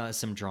 It's not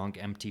some drunk,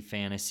 empty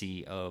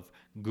fantasy of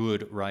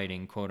good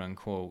writing, quote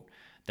unquote,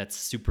 that's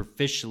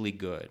superficially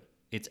good.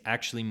 It's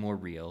actually more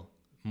real,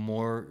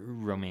 more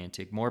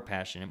romantic, more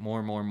passionate,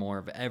 more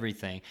of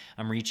everything.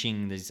 I'm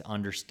reaching these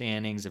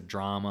understandings of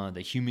drama, the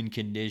human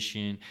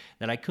condition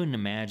that I couldn't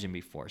imagine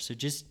before. So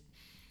just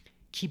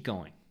keep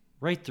going,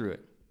 right through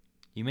it.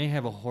 You may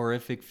have a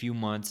horrific few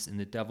months and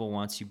the devil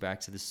wants you back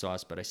to the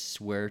sauce, but I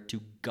swear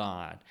to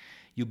God,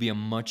 you'll be a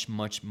much,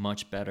 much,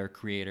 much better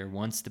creator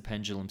once the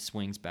pendulum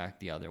swings back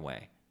the other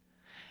way.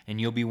 And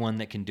you'll be one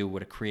that can do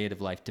what a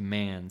creative life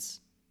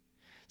demands,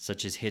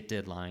 such as hit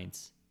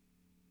deadlines,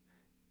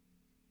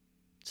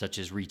 such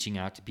as reaching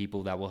out to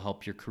people that will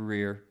help your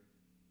career,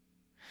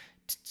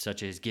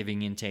 such as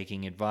giving and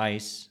taking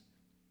advice,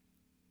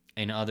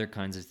 and other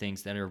kinds of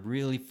things that are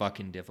really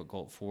fucking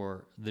difficult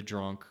for the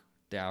drunk,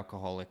 the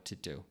alcoholic to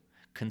do.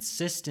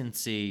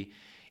 Consistency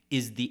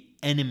is the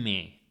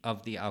enemy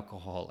of the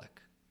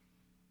alcoholic.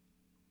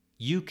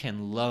 You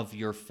can love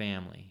your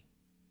family,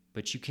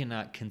 but you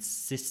cannot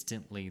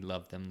consistently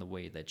love them the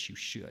way that you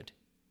should.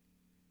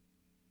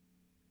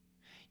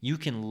 You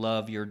can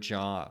love your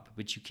job,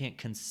 but you can't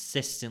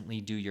consistently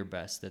do your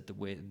best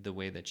the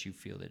way that you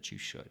feel that you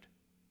should.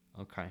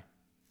 Okay?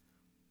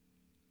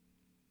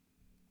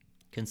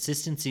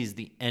 Consistency is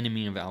the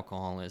enemy of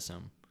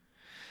alcoholism.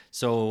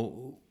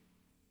 So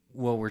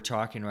what we're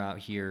talking about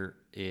here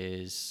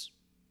is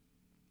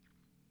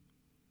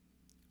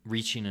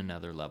reaching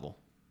another level.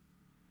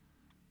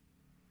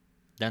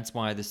 That's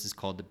why this is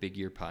called the Big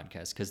Year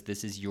Podcast, because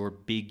this is your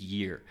big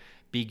year.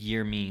 Big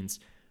year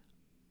means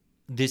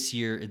this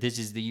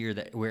is the year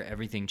where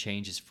everything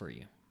changes for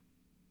you.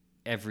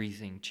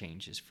 Everything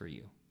changes for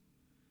you.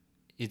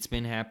 It's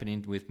been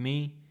happening with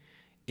me.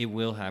 It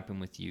will happen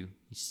with you.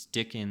 You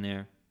stick in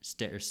there.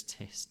 Stick in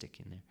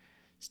there.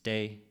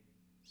 Stuck.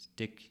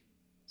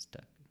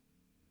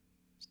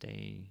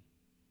 Stay.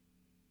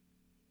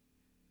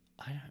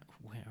 I don't.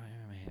 Where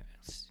am I?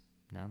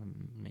 Now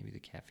maybe the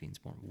caffeine's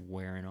more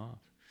wearing off.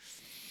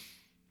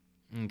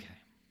 Okay.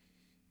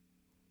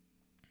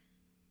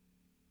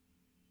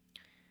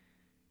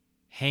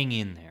 Hang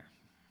in there.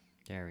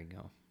 There we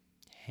go.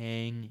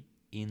 Hang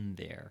in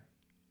there.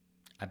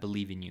 I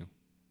believe in you.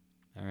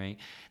 All right.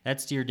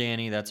 That's Dear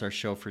Danny. That's our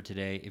show for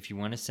today. If you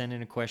want to send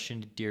in a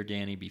question to Dear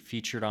Danny, be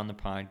featured on the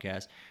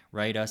podcast,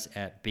 write us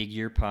at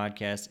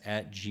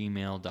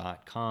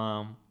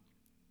bigyearpodcast@gmail.com.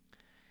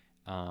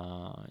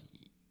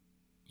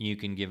 You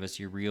can give us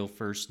your real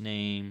first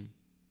name,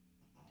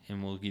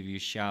 and we'll give you a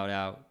shout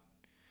out.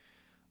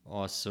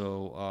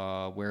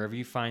 Also, wherever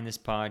you find this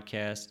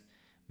podcast,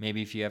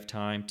 maybe if you have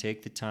time,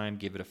 take the time,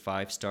 give it a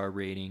 5-star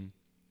rating.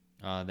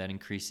 That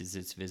increases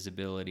its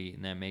visibility,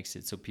 and that makes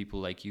it so people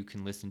like you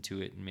can listen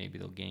to it, and maybe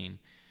they'll gain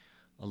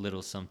a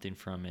little something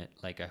from it,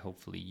 like I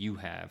hopefully you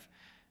have.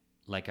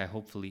 What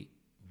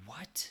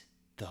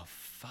the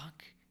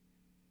fuck?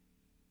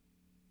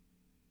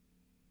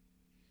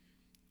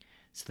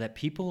 So that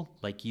people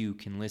like you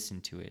can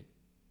listen to it,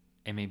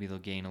 and maybe they'll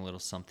gain a little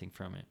something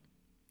from it.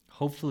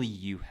 Hopefully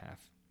you have.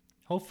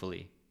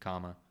 Hopefully,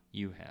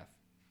 you have.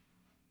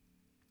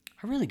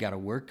 I really got to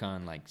work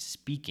on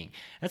speaking.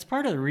 That's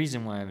part of the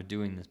reason why I'm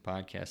doing this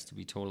podcast, to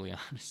be totally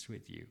honest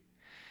with you,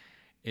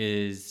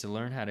 is to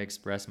learn how to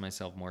express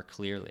myself more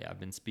clearly. I've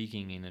been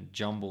speaking in a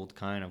jumbled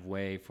kind of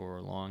way for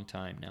a long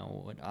time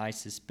now. What I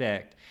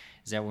suspect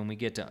is that when we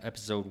get to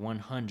episode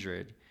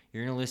 100,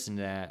 you're going to listen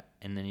to that,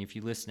 and then if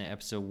you listen to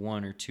episode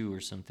 1 or 2 or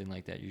something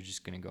like that, you're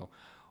just going to go,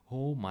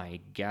 oh my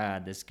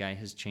God, this guy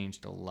has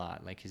changed a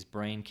lot. His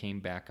brain came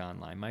back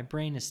online. My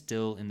brain is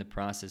still in the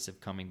process of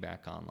coming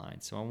back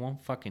online, so I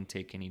won't fucking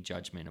take any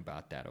judgment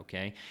about that,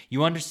 okay?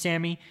 You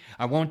understand me?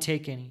 I won't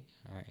take any.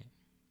 All right.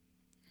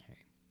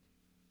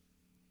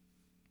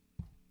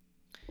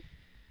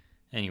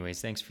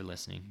 Anyways, thanks for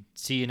listening.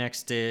 See you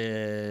next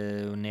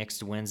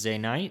Wednesday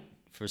night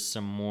for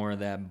some more of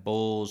that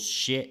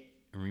bullshit.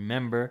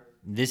 Remember,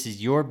 this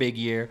is your big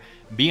year.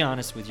 Be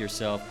honest with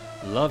yourself.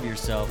 Love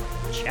yourself.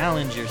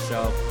 Challenge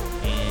yourself.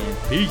 And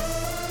peace.